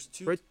 there's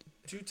Rit-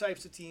 two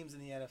types of teams in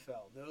the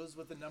NFL: those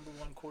with the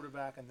 #1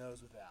 quarterback and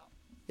those without.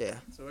 Yeah.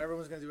 So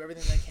everyone's going to do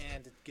everything they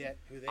can to get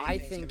who they I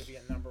think is going to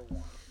think- be a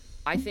 #1.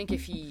 I think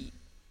if he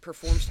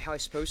performs how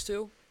he's supposed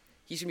to,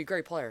 he's gonna be a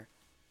great player.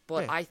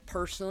 But Yeah. I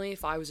personally,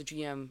 if I was a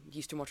GM,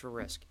 he's too much of a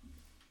risk.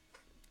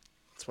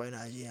 That's why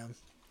not GM.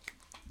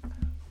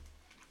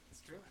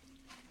 It's true.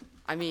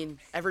 I mean,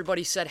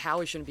 everybody said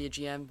Howie shouldn't be a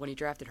GM when he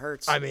drafted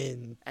Hurts, I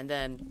mean, and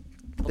then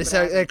they look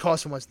said what it happened.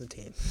 cost him once in the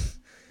team.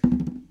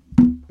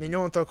 I mean,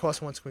 no one thought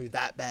Carson Wentz was going to be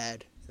that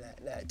bad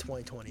that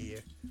 2020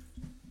 year.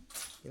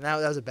 And that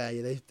was a bad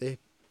year. They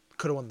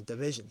could have won the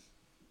division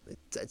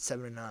at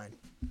 7-9.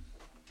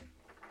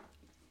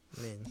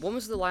 I mean, When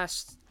was the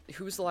last?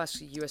 Who was the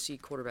last USC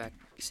quarterback?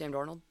 Sam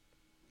Darnold.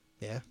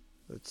 yeah,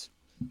 it's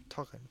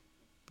talking,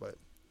 but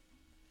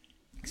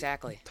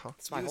Exactly. Talk-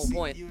 That's my whole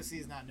point. USC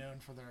is not known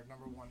for their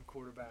 #1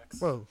 quarterbacks.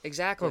 whoa,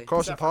 Exactly. oh,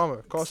 Carson Except for-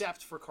 Palmer,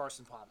 Except for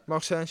Carson Palmer.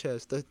 Mark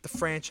Sanchez, the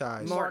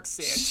franchise, Mark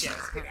Sanchez. Get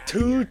outta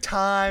here.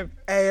 2-time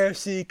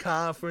AFC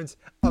conference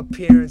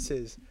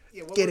appearances.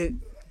 Yeah, what Get would- it,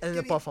 and the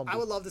give me- Buffalo. I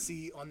would love to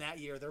see on that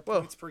year their Whoa.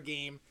 points per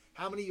game.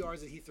 How many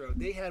yards did he throw?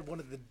 They had one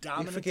of the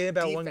dominant forgetting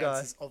about one guy.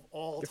 defenses of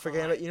all You're time.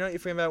 forgetting about you're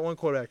forgetting about one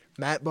quarterback,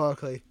 Matt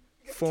Barkley,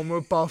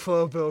 former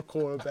Buffalo Bill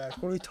quarterback.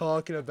 What are we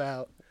talking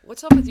about?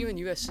 What's up with you and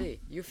USC?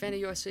 You a fan of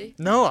USC?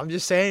 No, I'm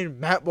just saying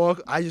Matt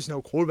Barkley. I just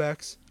know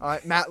quarterbacks. All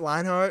right, Matt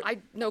Leinart, I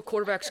know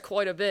quarterbacks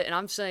quite a bit, and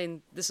I'm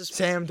saying this is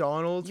Sam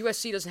Donald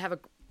USC doesn't have a.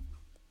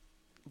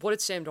 What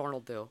did Sam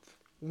Darnold do?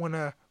 won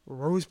a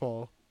Rose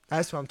Bowl.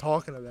 That's what I'm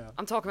talking about.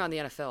 I'm talking about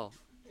in the NFL.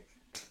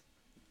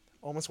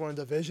 Almost won a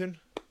division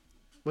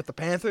with the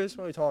Panthers.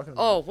 What are we talking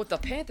about? Oh, with the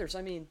Panthers,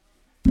 I mean,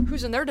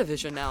 who's in their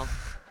division now?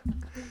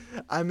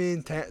 I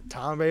mean,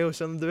 Tom Brady was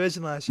in the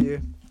division last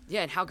year.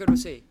 Yeah, and how good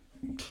was he?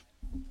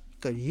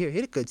 Good year. He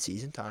had a good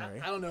season, Tom I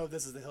Brady. don't know if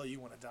this is the hill you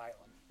want to die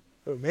on.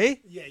 Who,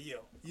 me? Yeah, you.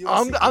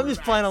 I'm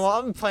just playing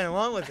along. I'm playing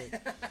along with it.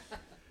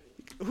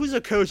 Who's the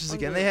coaches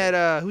again? They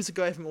had who's the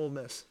guy from Ole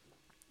Miss?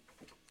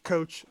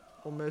 Coach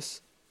Ole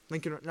Miss.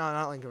 Lincoln. No,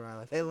 not Lincoln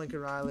Riley. They had Lincoln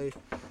Riley.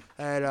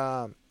 Had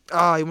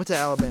he went to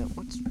Alabama.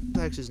 What's the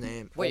heck's his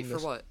name? Wait, Ole for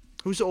Miss. what?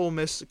 Who's the Ole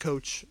Miss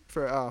coach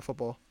for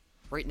football?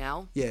 Right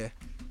now? Yeah,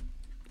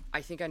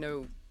 I think I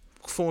know.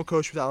 former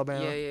coach with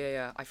Alabama.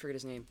 Yeah. I forget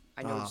his name.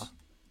 I know it's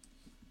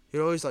He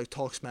always like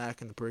talk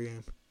smack in the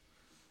pregame.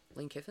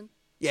 Lane Kiffin.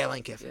 Yeah,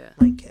 Lane Kiffin. Yeah.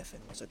 Lane Kiffin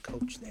was a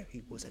coach there.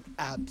 He was an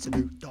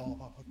absolute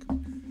dog.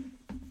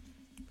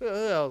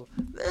 Well,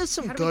 there's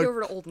some How did we good. go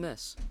over to Old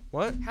Miss?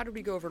 What? How did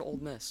we go over to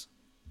Old Miss?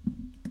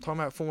 Talking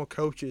about former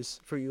coaches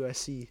for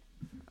USC.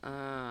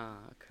 Ah,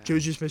 okay.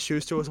 Juju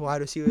Smith-Schuster was a wide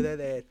receiver there.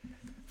 They had.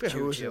 I forget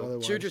who was the other Juju.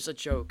 one. Juju's a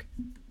joke.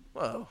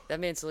 Whoa. That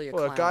man's literally a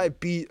Well, clown. a guy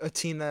beat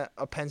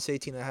a Penn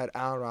State team that had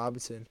Allen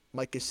Robinson,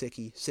 Mike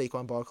Gesicki,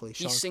 Saquon Barkley.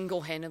 He Sean.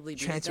 single-handedly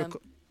beat transfer them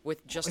co-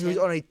 with just He was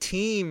him. on a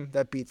team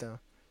that beat them.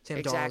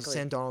 Exactly.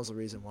 Sam Donald's the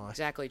reason why.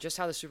 Exactly, just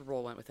how the Super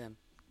Bowl went with him.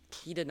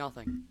 He did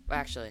nothing. Well,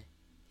 actually,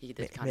 he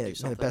did kind of do Made the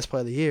something. best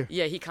play of the year.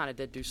 Yeah, he kind of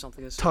did do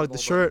something. This Super Tug Bowl, the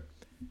but- shirt,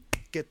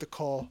 get the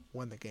call,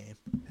 win the game.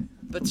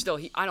 But still,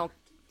 he's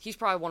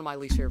probably one of my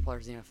least favorite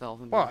players in the NFL.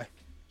 if I'm being- Why?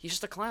 He's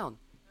just a clown.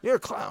 You're a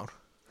clown.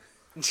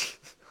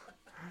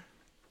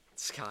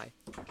 This guy.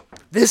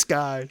 This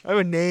guy. I have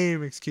a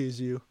name, excuse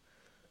you.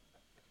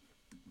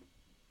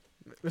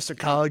 Mr.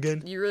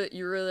 Colligan. You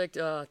really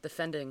like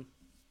defending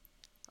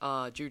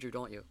Juju,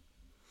 don't you?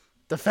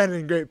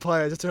 Defending great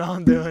players. That's what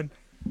I'm doing.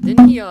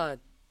 Didn't he? Wasn't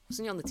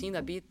he on the team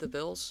that beat the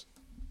Bills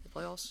in the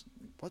playoffs?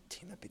 What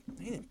team that beat?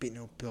 He didn't beat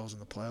no Bills in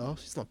the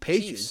playoffs. He's on the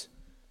Patriots. Chiefs.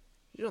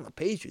 He's on the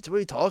Patriots. What are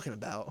you talking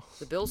about?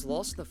 The Bills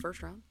lost in the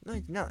first round No,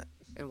 he's not.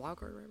 in wild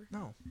card, or whatever.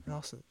 No.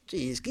 Nelson.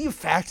 Jeez, get your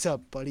facts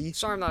up, buddy.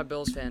 Sorry, I'm not a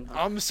Bills fan.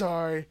 I'm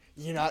sorry.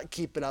 You're not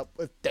keeping up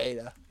with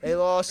data. They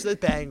lost to the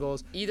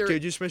Bengals. Either-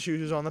 Juju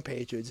Smith-Schuster's on the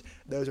Patriots.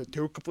 Those are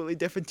two completely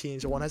different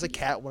teams. One has a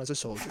cat, one has a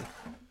soldier.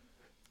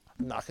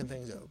 Knocking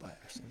things over by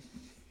accident.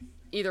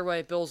 Either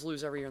way, Bills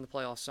lose every year in the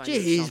playoffs. So I knew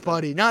Jeez, something.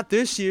 buddy. Not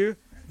this year.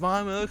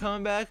 Von Miller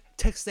coming back.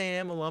 Texas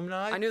A&M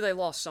alumni. I knew they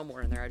lost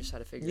somewhere in there. I just had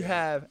to figure You it out.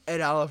 have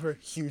Ed Oliver,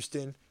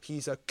 Houston.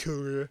 He's a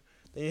Cougar.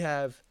 Then you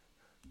have,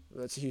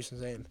 what's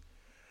Houston's name?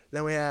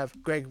 Then we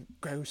have Greg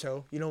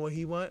Rousseau. You know what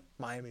he went?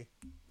 Miami.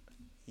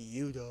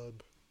 UW.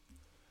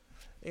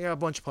 You got a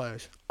bunch of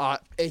players.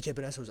 AJ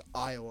Bonessa was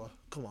Iowa.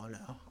 Come on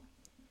now.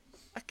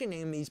 I can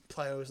name these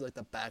players like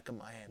the back of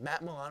my hand.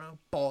 Matt Milano,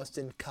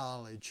 Boston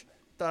College.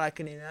 Thought I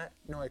could name that?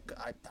 No, I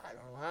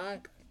don't know how I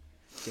could.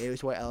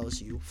 Davis White,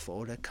 LSU,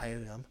 Florida,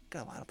 Kyrie.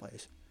 Got a lot of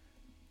players.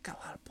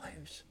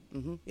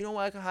 Mhm. You know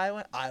what I can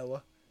highlight?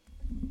 Iowa.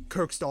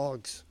 Kirk's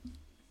Dogs.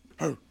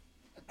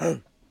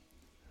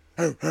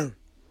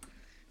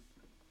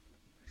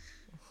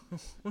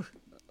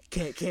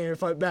 Can't even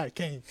fight back,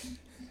 can you?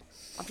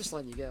 I'm just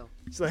letting you go.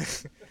 It's like,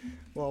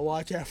 well,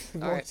 watch out for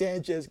All Mark right.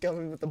 Sanchez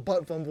coming with the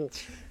butt fumble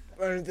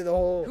running through the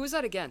hole. Who was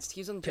that against?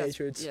 He was on the Jets.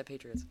 Patriots. Yeah,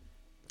 Patriots.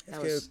 That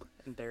Okay. was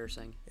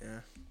embarrassing. Yeah.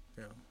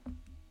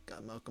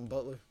 Got Malcolm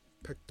Butler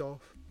picked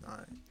off.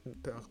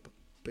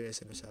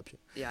 Biggest interception.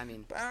 Yeah, I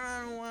mean. But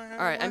I don't know why. All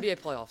right, NBA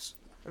playoffs.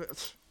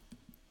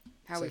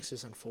 How we?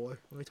 Sixers and 4. What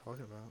are we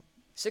talking about?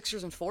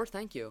 Sixers and 4.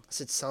 Thank you. I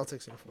said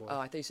Celtics and 4. Oh,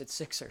 I thought you said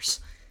Sixers.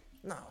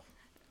 No.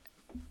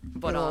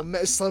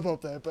 But slip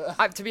up there.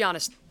 But to be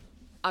honest,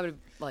 I would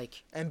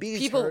like Embiid's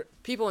people. hurt.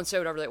 People can say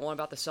whatever they want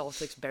about the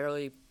Celtics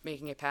barely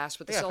making it past,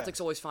 but the Yeah, Celtics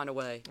fair. always find a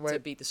way to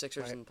Right. beat the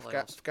Sixers in the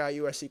Forgot playoffs.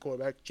 USC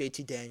quarterback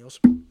JT Daniels.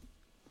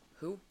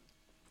 Who?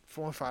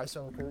 4 or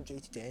 5-star recruit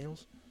JT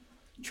Daniels.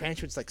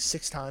 Transferred like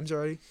 6 times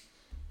already.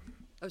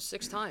 Oh,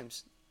 6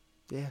 times.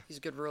 Yeah. He's a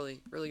good,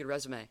 really good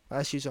resume.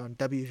 Last year's on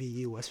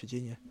WVU, West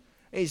Virginia.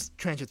 He's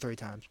transferred 3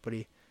 times, but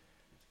he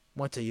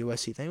went to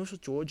USC. Then he was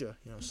with Georgia.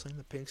 Sling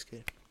the Pinks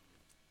kid.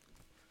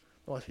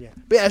 West Virginia.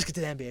 But yeah, let's get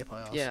to the NBA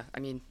playoffs. Yeah, I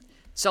mean,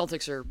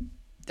 Celtics are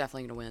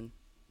definitely gonna win,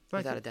 Thank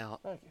without you. a doubt.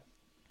 Thank you.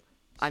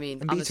 I mean,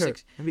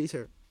 Embiid's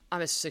hurt. I'm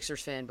a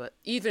Sixers fan, but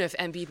even if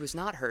Embiid was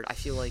not hurt, I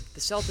feel like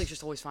the Celtics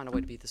just always find a way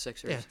to beat the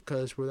Sixers. Yeah,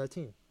 because we're that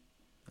team.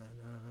 And,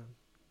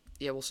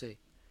 Yeah, we'll see.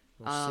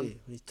 we'll see.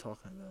 What are you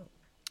talking about?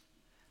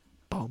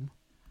 Bum.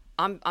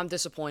 I'm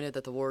disappointed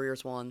that the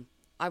Warriors won.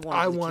 I I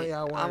wanted want- the, yeah, I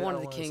I wanted- wanted I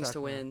the wanted Kings to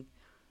Sacramento. win.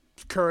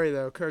 Curry,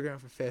 though. Curry going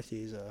for 50.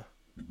 He's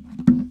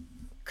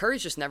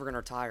Curry's just never gonna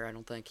retire. I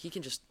don't think he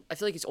can just. I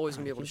feel like he's always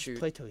gonna be able to shoot.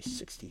 play till he's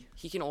 60.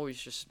 He can always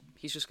just.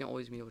 He's just gonna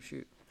always be able to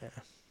shoot.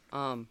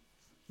 Yeah.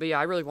 But yeah,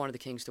 I really wanted the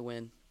Kings to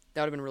win.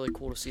 That would have been really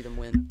cool to see them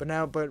win.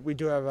 But we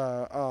do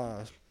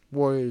have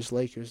Warriors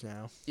Lakers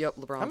now. Yep,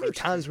 LeBron. How many versus-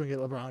 times we get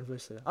LeBron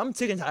versus it? I'm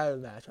sick and tired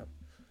of the matchup.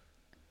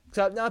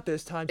 Except not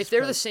this time. If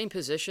they're the because same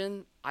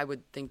position, I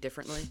would think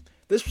differently.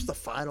 this was the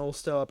final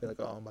still, I'd be like,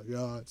 oh my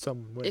god,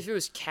 someone win. If it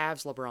was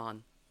Cavs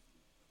LeBron,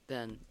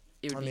 then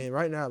it I would be. mean,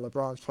 right now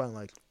LeBron's playing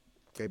like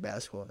great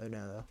basketball right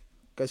now though.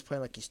 Guy's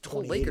playing like he's The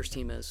whole 28. Lakers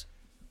team is.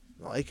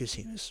 The Lakers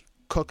team is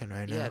cooking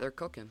right now. Yeah, they're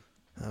cooking.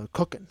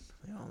 Cooking.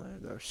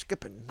 They're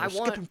skipping. They're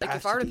skipping Like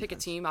if past I were the to pick a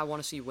defense. team I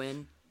want to see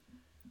win,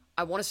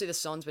 I want to see the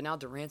Suns, but now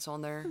Durant's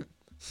on there,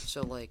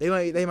 so like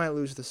They might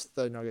lose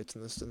the Nuggets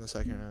in the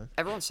second round.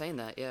 everyone's saying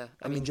that. Yeah,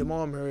 I mean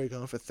Jamal Murray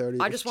going for 30.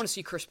 I just want to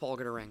see Chris Paul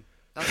get a ring.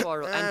 That's all.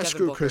 And Devin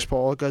screw Booker. Chris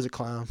Paul. The guy's a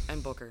clown.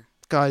 And Booker.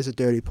 Guy's a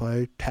dirty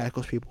player.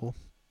 Tackles people.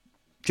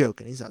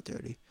 Joking. He's not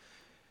dirty.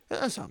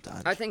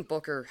 Sometimes. I think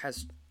Booker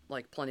has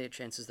like plenty of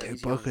chances that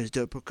he's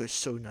young. Booker's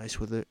so nice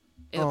with it.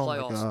 In the Oh my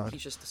playoffs. God.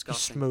 He's just He's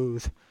disgusting.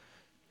 smooth.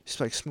 He's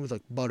like smooth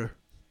like butter.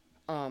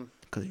 Um,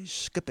 Because he's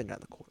skipping down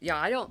the court. yeah,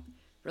 I don't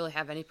really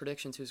have any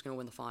predictions who's gonna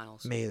win the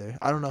finals. Me either.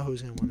 I don't know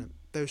who's gonna win it.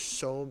 It's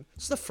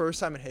the first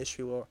time in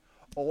history where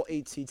all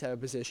 8 seeds have a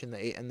position.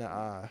 The 8 and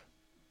the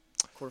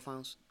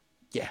Quarterfinals.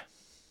 yeah.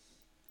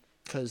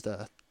 Because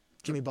the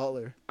Jimmy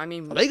Butler. I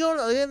mean, Are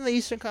they in the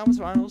Eastern Conference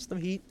Finals? The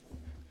Heat.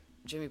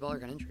 Jimmy Butler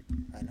got injured.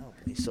 I know.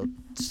 He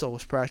still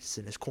was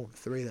practicing his corner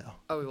 3 though.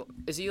 Oh,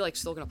 is he like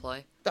still gonna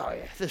play? Oh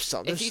yeah. There's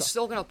some. If There's he's some.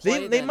 still gonna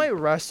play, They then, might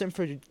rest him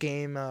for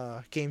game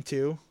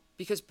 2.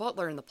 because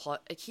Butler in the play,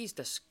 like he's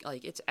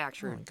like it's Oh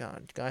actually my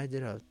god, guy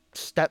did a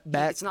step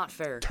back it's not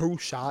fair. 2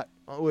 shot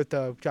with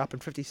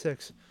dropping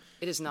 56.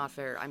 It is not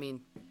fair. I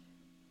mean,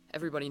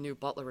 everybody knew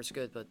Butler was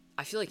good, but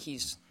I feel like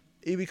he's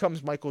He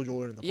becomes Michael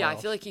Jordan in the playoffs. yeah, I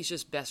feel like he's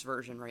just best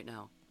version right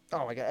now.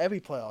 Oh my god, every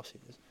playoffs he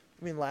is.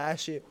 I mean,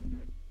 last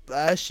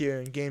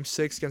year in Game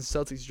 6 against the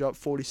Celtics, he dropped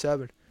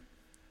 47.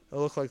 It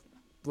looked like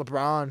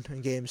LeBron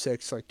in Game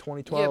 6, like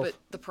 2012. Yeah, but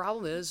the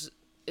problem is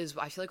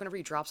I feel like whenever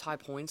he drops high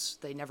points,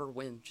 they never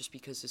win just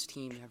because his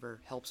team never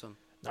helps him.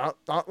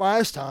 Not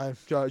last time.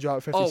 Dropped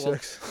 56. Oh, well,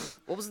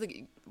 what was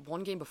the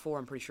one game before?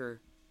 I'm pretty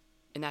sure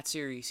in that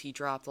series he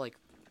dropped like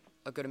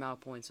a good amount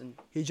of points, and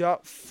He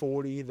dropped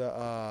 40.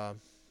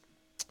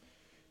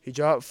 He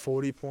dropped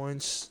 40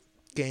 points.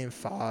 Game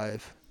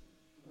 5.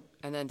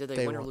 and then did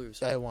they win or won. lose?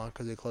 They won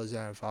because they closed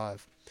down in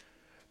 5.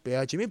 But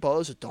yeah, Jimmy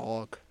Butler's a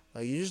dog.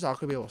 Like you're just not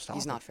gonna be able to stop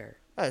He's him. not fair.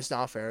 It's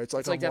not fair. It's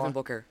like It's like I'm Devin wa-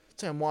 Booker.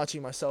 It's like I'm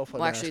watching myself. Play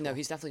Well, actually, no, basketball.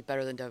 he's definitely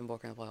better than Devin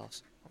Booker in the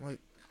playoffs. I'm like,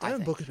 I Devin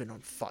think. Booker's been on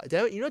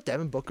fire. You know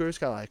Devin Booker's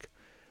got like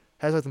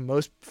has like the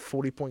most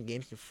 40-point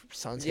games in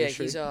Suns Yeah,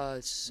 history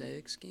he's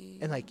 6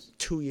 games. in like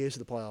 2 years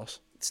of the playoffs.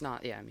 It's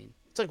not. Yeah, I mean,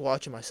 It's like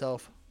watching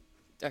myself.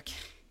 okay.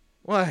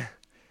 What? It's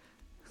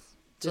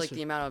Just like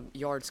the amount of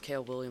yards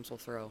Caleb Williams will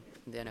throw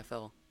in the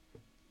NFL.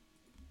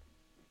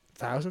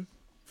 1,000?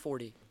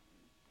 40.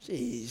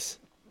 Jeez.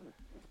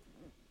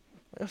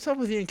 What's up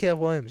with you and Caleb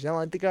Williams? You don't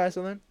like the guy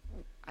something?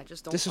 I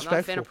just don't. I'm not a fan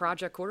Disrespectful. of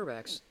project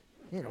quarterbacks.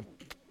 You know,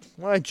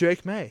 why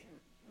Drake May?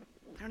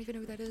 I don't even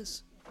know who that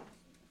is.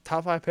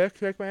 Top 5 pick,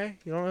 Drake May?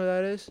 You don't know who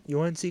that is?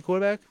 UNC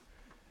quarterback?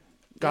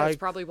 Yeah, Guy- that's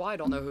probably why I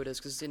don't know who it is,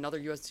 because it's another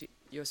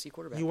USC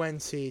quarterback.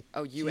 UNC.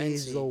 Oh,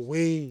 Jeez UNC.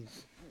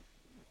 Louise.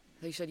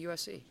 I thought you said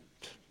USC.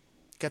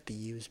 Got the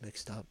U's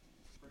mixed up.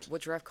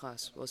 What draft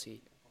class was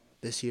he?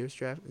 This year's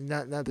draft?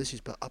 Not this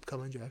year's, but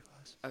upcoming draft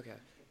class. Okay.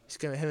 He's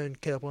gonna him and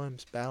Caleb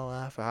Williams battling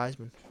out for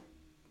Heisman.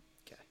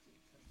 Okay.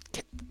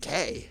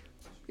 K.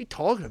 What are you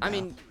talking about? I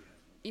mean,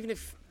 even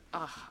if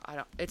I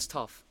don't, it's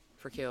tough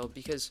for Caleb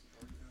because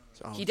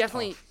So, he it's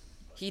definitely tough.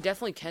 he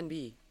definitely can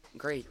be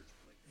great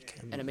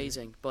Can and be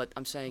amazing, but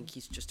I'm saying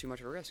he's just too much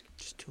of a risk.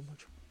 just too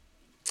much.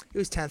 He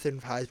was 10th in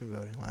Heisman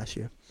voting last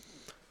year.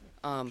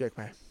 Drake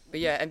May. But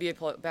yeah,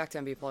 back to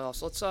NBA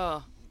playoffs. Let's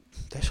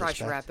try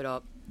to wrap it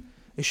up.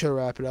 We should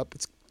wrap it up.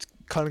 It's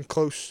cutting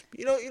close.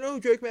 You know who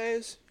Drake May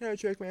is? You know who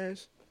Drake May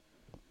is?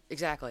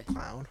 Exactly.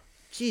 Clown.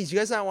 Jeez, you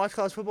guys not watch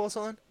college football,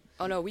 son?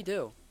 Oh no, we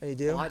do. Oh, you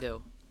do? Well, I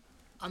do.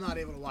 I'm not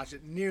able to watch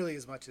it nearly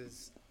as much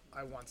as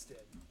I once did.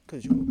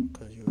 Cause you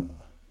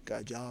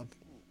got a job.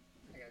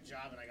 I got a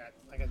job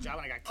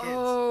and I got kids.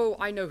 Oh,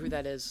 I know who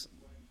that is.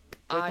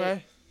 Drake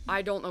May?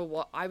 I don't know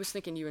what I was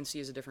thinking. UNC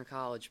is a different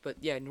college, but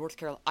yeah, North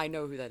Carolina. I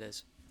know who that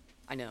is.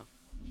 I know.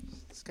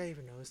 This guy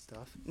even knows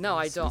stuff. No,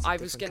 I It's don't. a I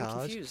was different getting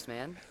college. confused,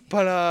 man.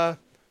 But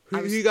who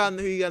I was- you got in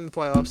the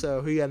playoffs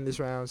though? Who you got in this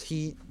rounds?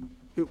 Heat.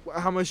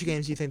 How much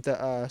games do you think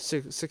the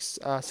Sixers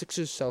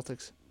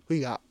Celtics? Who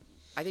you got?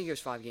 I think it was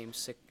 5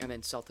 games. And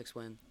then Celtics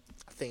win.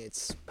 I think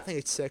it's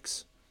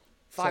 6.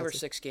 5 or Celtics.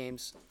 6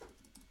 games.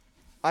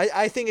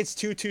 I think it's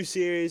 2-2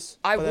 series.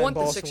 I but then want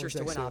the Boston Sixers wins to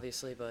next win, year.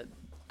 obviously, but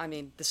I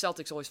mean the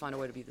Celtics always find a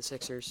way to beat the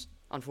Sixers,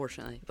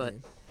 unfortunately. But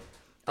Think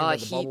about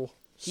the Heat, bubble.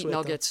 Heat Sweat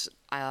them. Nuggets.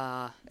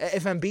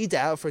 If Embiid's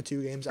out for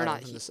 2 games, Or I not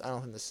don't think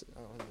this.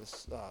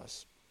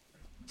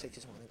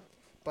 Sixers win it.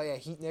 But yeah,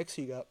 Heat Knicks.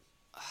 Who you got?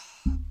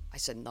 I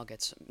said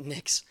Nuggets,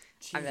 Knicks.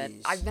 I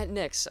Jeez. meant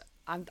Knicks.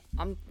 I'm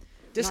not doing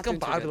too good.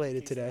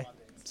 Discombobulated today.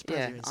 Surprised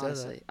Yeah, you even said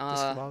that.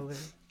 honestly.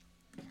 Discombobulated.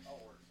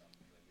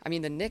 I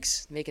mean the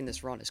Knicks making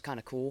this run is kind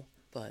of cool,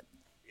 but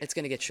it's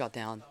gonna get shut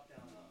down.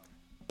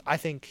 I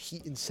think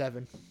Heat in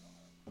 7.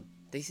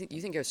 You think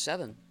it goes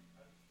 7?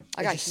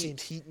 I It got just Heat.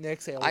 seems Heat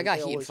Knicks. I got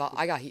Heat in 5.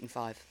 I got Heat in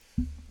 5.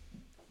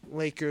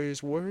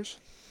 Lakers Warriors.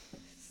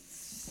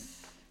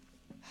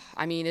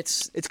 I mean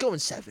it's. It's going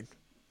 7.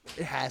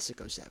 It has to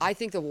go 7. I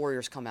think the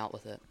Warriors come out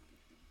with it.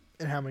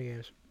 In how many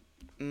games?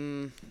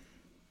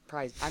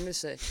 Probably. I'm gonna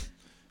say.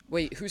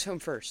 Wait, who's home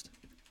first?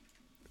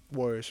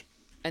 Warriors.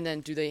 And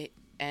then do they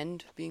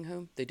end being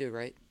home? They do,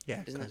 right?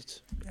 Yeah. Isn't 'cause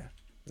it? it's- Yeah.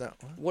 No.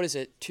 What? What is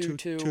it?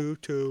 2-2.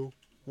 2-2.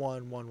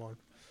 1-1-1.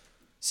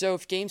 So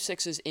if Game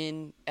 6 is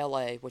in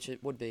LA, which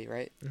it would be,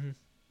 right? Mhm.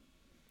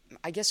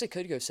 I guess it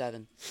could go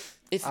 7.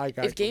 If I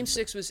got if Game Game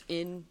 6 was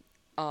in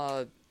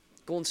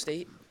Golden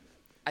State,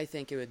 I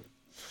think it would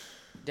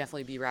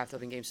definitely be wrapped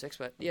up in Game 6.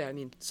 But yeah, I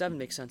mean 7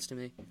 makes sense to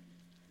me.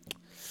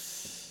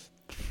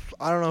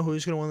 I don't know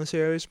who's gonna win the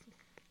series.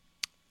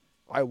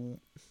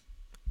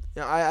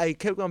 I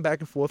kept going back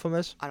and forth on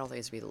this. I don't think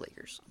it's gonna be the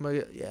Lakers.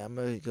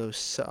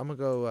 I'm gonna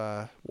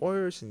go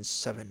Warriors in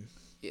 7.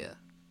 Yeah.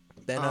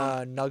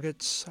 Then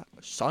Nuggets,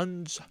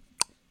 Suns.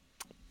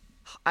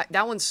 I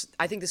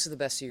think this is the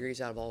best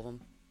series out of all of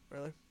them.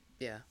 Really?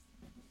 Yeah.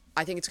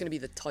 I think it's gonna be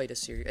the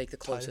tightest series, like the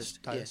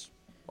closest. Tightest.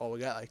 Oh, we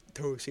got like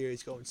 2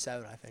 series going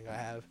 7. I think I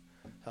have.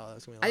 So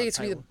that's gonna be. Yeah. I think it's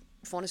gonna be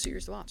the funnest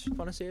series to watch.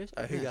 funnest series.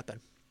 Who you Yeah. got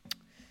then?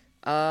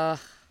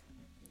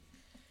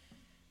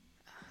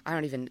 I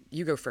don't even.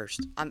 You go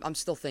first. I'm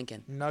still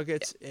thinking.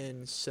 Nuggets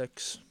in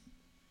 6.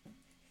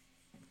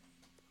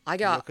 I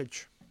got.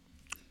 Jokic.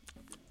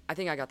 I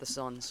think I got the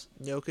Suns.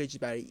 Jokic is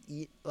about to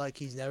eat like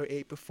he's never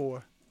ate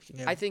before.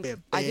 I think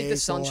the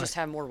Suns just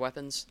have more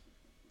weapons.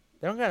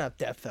 They don't got enough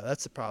depth though.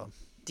 That's the problem.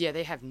 Yeah,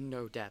 they have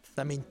no depth.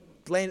 I mean,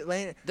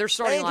 Lane. Their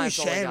starting Landry lineup's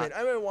all they Shamet. got. I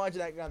remember watching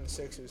that guy on the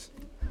Sixers.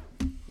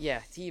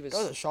 Yeah, he was. That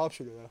was a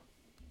sharpshooter though.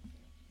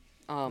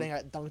 I Um, think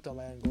I dunked on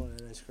that going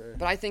in his career.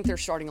 but I think their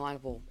starting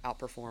lineup will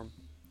outperform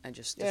and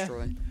just Yeah.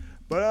 destroy.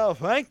 But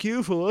thank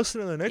you for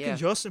listening to the Nick Yeah. and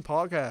Justin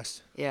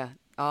podcast. Yeah.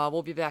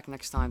 We'll be back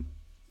next time.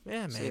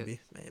 Yeah, See ya.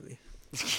 maybe.